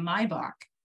a Maibach.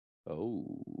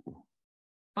 Oh.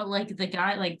 But the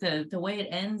guy, the way it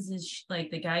ends is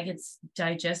the guy gets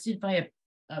digested by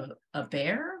a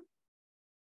bear.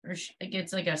 Or it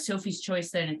gets a Sophie's Choice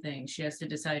kind of thing. She has to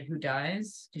decide who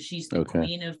dies because she's the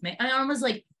queen of May. I was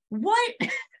like, what?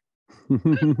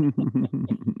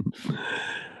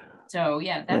 So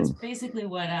yeah, that's basically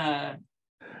what.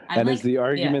 And is the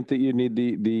argument that you need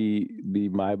the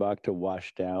Maibach to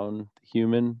wash down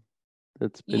human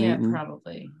that's been eaten?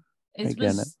 Probably.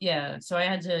 So I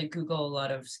had to Google a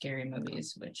lot of scary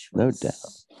movies, which was, no doubt.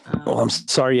 I'm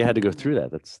sorry you had to go through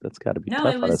that. That's got to be tough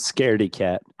on a scaredy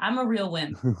cat. I'm a real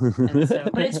wimp,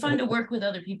 but it's fun to work with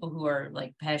other people who are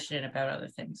passionate about other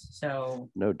things. So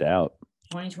no doubt.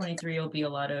 2023 will be a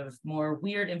lot of more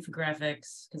weird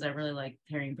infographics because I really like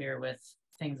pairing beer with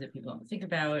things that people don't think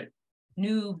about.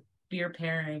 New beer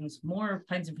pairings, more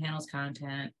Pints and Panels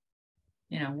content.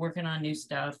 Working on new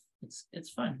stuff. It's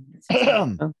fun.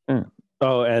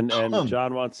 Oh, and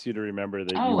John wants you to remember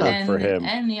that you work for him.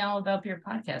 And the All About Beer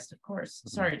podcast, of course.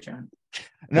 Sorry, John.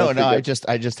 No, I just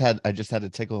had to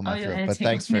tickle in my throat. But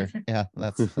thanks for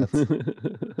that's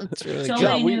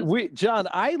really good. John,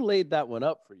 I laid that one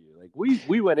up for you.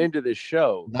 We went into this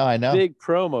show. No, I know. Big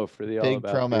promo for the All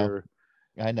About Beer.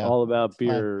 I know. All About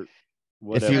Beer.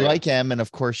 Whatever. If you like M, and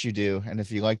of course you do, and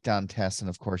if you like Don Tess, and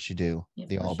of course you do,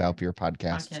 the All About Beer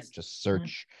podcast. Just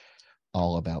search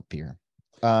All About Beer.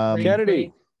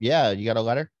 Kennedy. Yeah, you got a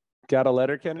letter? Got a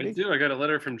letter, Kennedy? I do. I got a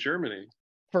letter from Germany.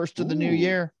 First of the new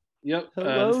year. Yep.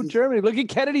 Hello, Germany. Look at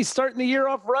Kennedy starting the year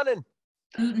off running.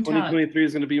 2023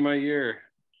 is going to be my year.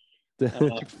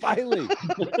 Finally.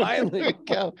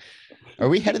 Go. Are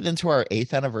we headed into our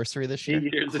 8th anniversary this year?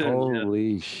 8 years in.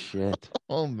 Holy shit.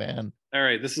 Oh, man. All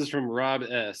right. This is from Rob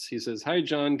S. He says, "Hi,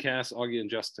 John, Cass, Augie, and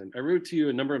Justin. I wrote to you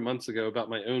a number of months ago about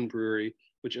my own brewery,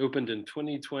 which opened in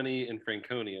 2020 in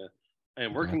Franconia. I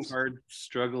am working hard,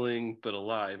 struggling, but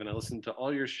alive, and I listen to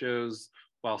all your shows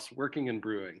whilst working and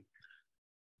brewing.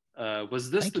 Was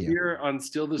this the beer on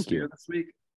Steal This Beer this week?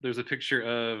 There's a picture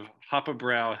of Hoppa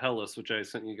Brow Helles, which I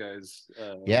sent you guys.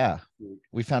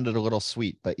 We found it a little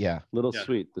sweet, but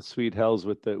sweet. The sweet Helles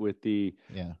with the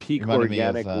peak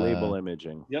organic label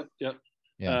imaging. Yep.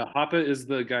 Hoppa is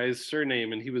the guy's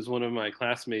surname, and he was one of my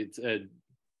classmates at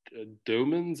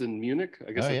Domans in Munich,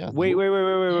 I guess.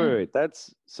 Wait.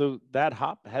 That's so that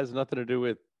hop has nothing to do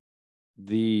with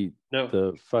the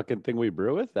fucking thing we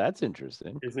brew with. That's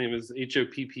interesting. His name is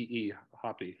Hoppe,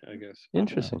 Hoppy, I guess.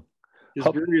 Interesting. His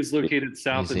brewery is located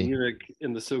south of Munich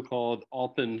in the so-called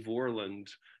Alpenvorland,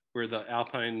 where the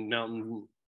Alpine mountain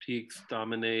peaks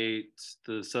dominate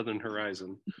the southern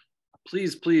horizon.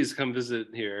 Please come visit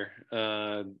here.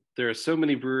 There are so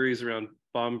many breweries around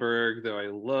Bamberg, though I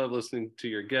love listening to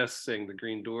your guests saying the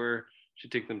Green Door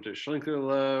should take them to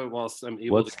Schlenkerla whilst I'm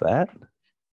able What's that?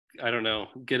 I don't know.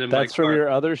 Get in That's from your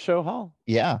other show, Hall?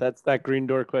 Yeah. That's that Green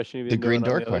Door question. The Green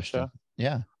Door question.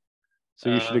 Yeah. So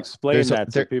you should explain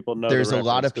that so people know. There's a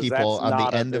lot of people on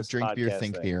the end of Drink Beer,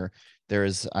 Think Beer.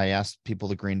 I asked people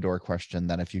the Green Door question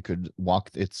that if you could walk,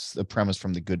 it's the premise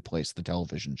from The Good Place, the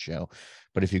television show.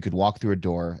 But if you could walk through a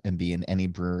door and be in any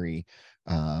brewery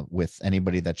with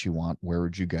anybody that you want, where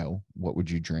would you go? What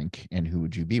would you drink? And who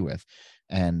would you be with?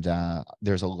 And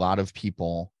there's a lot of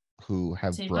people who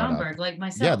have brought Bamberg, like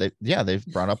myself. They've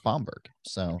brought up Bamberg.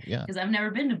 So yeah. Because I've never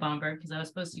been to Bamberg because I was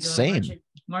supposed to go in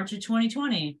March of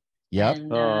 2020.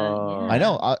 Yep. I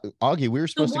know, Augie. We were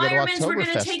supposed to go to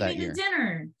Oktoberfest that year.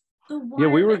 Dinner. We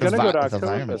were going to go to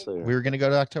Oktoberfest. We were going to go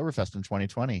to Oktoberfest in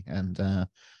 2020, and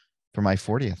for my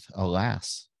 40th.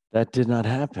 Alas, That did not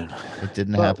happen. it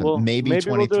didn't But happen. we'll- Maybe we'll do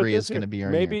it 23 this is going to year.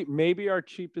 be our year. Maybe our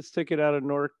cheapest ticket out of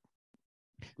Newark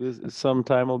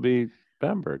sometime will be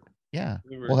Bamberg. Yeah,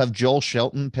 we'll have Joel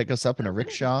Shelton pick us up in a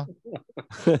rickshaw.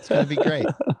 It's gonna be great.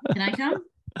 Can I come?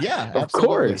 Yeah, Of absolutely.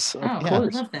 course. Oh, Of I course.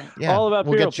 would love that. Yeah, All About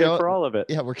we'll Beer get will pay Joe. for all of it.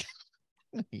 Yeah, we're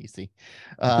easy.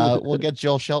 We'll get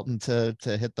Joel Shelton to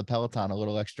hit the Peloton a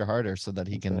little extra harder so that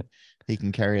he That's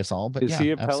can carry us all. But Is yeah,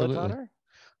 he a absolutely. Pelotoner?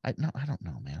 I don't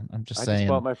know, man. I'm just I saying. just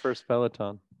bought my first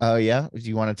Peloton. Oh yeah, do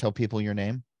you want to tell people your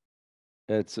name?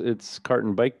 It's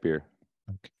Carton Bike Beer.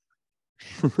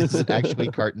 Is it actually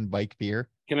Carton Bike Beer?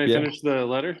 Can I Yeah. finish the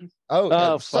letter? Oh,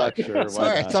 fuck, sorry. sure, why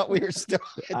Sorry, I not? thought we were still.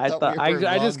 I thought we were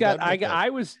I just long got done with it. I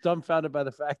was dumbfounded by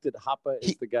the fact that Hoppa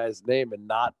is the guy's name and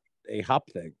not a hop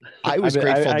thing. I was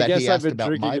grateful that he I've asked been about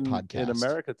drinking my in podcast.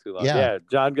 America too long. Yeah.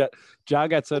 Yeah, John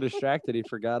got so distracted he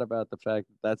forgot about the fact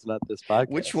that that's not this podcast.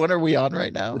 Which one are we on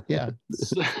right now? Yeah.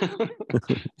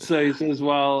 So he says,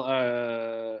 "Well,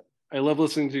 I love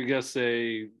listening to you guys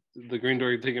say the Green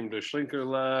Door take him to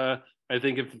Schlinkerla. I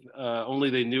think if only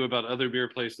they knew about other beer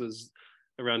places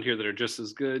around here that are just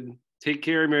as good. Take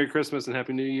care, Merry Christmas, and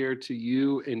Happy New Year to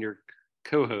you and your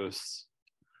co-hosts."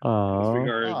 Oh,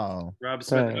 Regards, Oh, Rob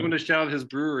Smith. thanks. I'm going to shout out his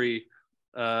brewery,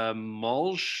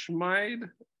 Malschmeid.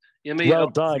 well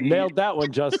done. Nailed that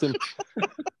one, Justin.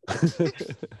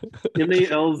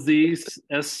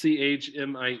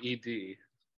 MALZSCHMIED.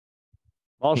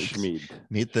 Malschmied.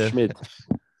 meet the Schmid.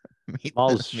 meet All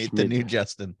the new Schmid.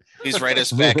 Justin. Please write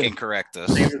us back and correct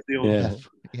us. Yeah.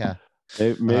 Yeah.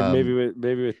 Maybe with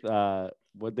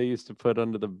what they used to put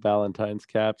under the Valentine's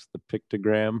caps, the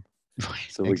pictogram.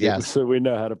 So we Yes. so we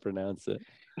know how to pronounce it.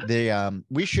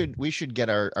 We should get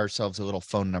ourselves a little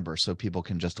phone number so people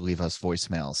can just leave us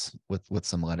voicemails with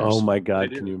some letters. Oh my God,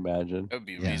 do. can you imagine? That would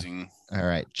be Yeah. amazing. All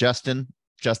right, Justin,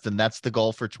 that's the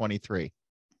goal for 23.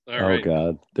 All Oh right.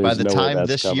 God. By There's the no way time that's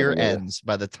this coming year together. ends,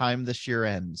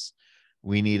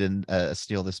 we need a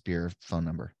Steal This Beer phone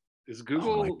number. Is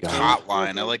Google my God.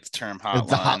 Hotline. I like the term It's hotline.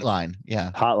 the hotline.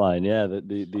 Yeah. Hotline, yeah,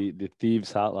 the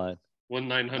thieves hotline.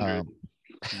 1-900?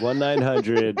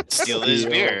 1-900 Steal this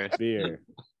beer. Beer.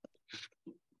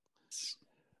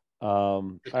 All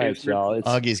right, y'all. It's,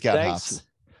 Augie's got thanks. hops.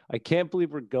 I can't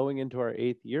believe we're going into our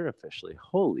 8th year officially.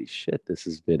 Holy shit, this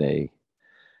has been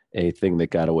a thing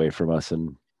that got away from us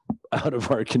and out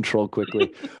of our control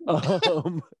quickly.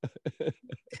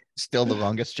 Still the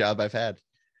longest job I've had.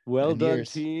 Well In done,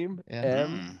 years. team. Yeah.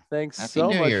 Em, thanks Happy so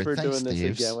New much Year. for Thanks, doing this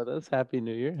Steves. again with us. Happy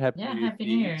New Year. Happy Yeah, New Year. Happy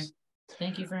New Year. Steves.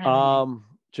 Thank you for having me.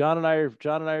 John and I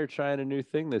are trying a new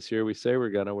thing this year. We say where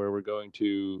we're going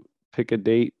to pick a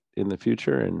date in the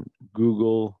future and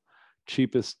Google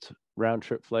cheapest round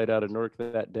trip flight out of Newark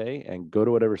that day and go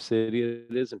to whatever city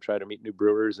it is and try to meet new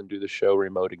brewers and do the show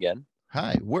remote again.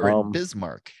 Hi, we're in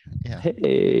Bismarck. Yeah.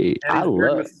 Hey, I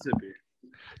Gettysburg, love. Mississippi.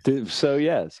 So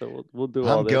we'll do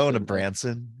all I'm this. going to and-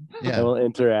 Branson. And Yeah. we'll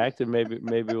interact and maybe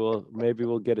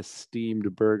we'll get a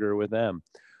steamed burger with them.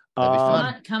 That'd be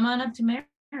fun. Come on up to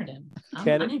Meriden. I'm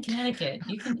in Connecticut.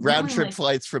 You can Round only, trip like,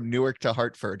 flights from Newark to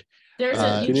Hartford. There's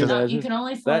Can you you can, imagine? you can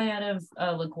only fly out of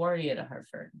LaGuardia to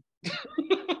Hartford.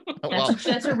 Well,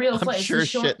 That's a real I'm flight. It's the sure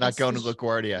short- shit not it's going to the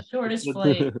LaGuardia. Shortest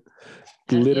flight.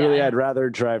 Literally, Yeah. I'd rather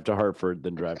drive to Hartford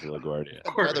than drive to LaGuardia.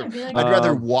 I'd I'd rather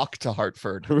Um, walk to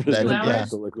Hartford Than than Two drive yeah. hours?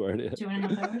 to LaGuardia.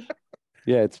 2.5 hours.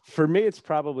 Yeah, for me, it's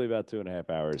probably about 2.5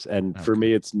 hours, and for Okay.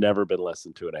 me, it's never been less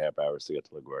than 2.5 hours to get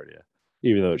to LaGuardia,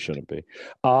 even though it shouldn't be.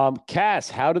 Cass,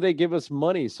 how do they give us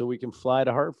money so we can fly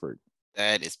to Hartford?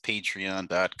 That is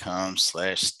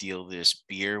patreon.com/steal this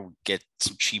beer. We'll get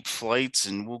some cheap flights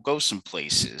and we'll go some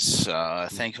places.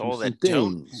 Thanks to all some that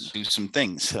do some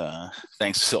things.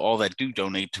 Thanks to all that do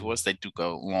donate to us. They do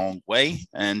go a long way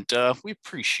and we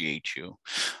appreciate you.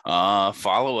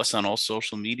 Follow us on all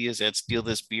social medias at Steal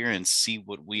This Beer and see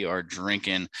what we are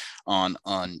drinking on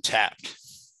Untapped.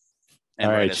 And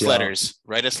All write right, us y'all. letters.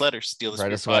 Write us letters. Steal This Write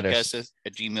Beer us letters. podcast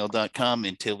at gmail.com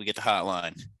until we get the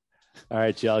hotline. All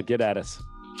right, y'all, get at us.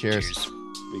 Cheers. Cheers.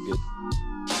 Be good.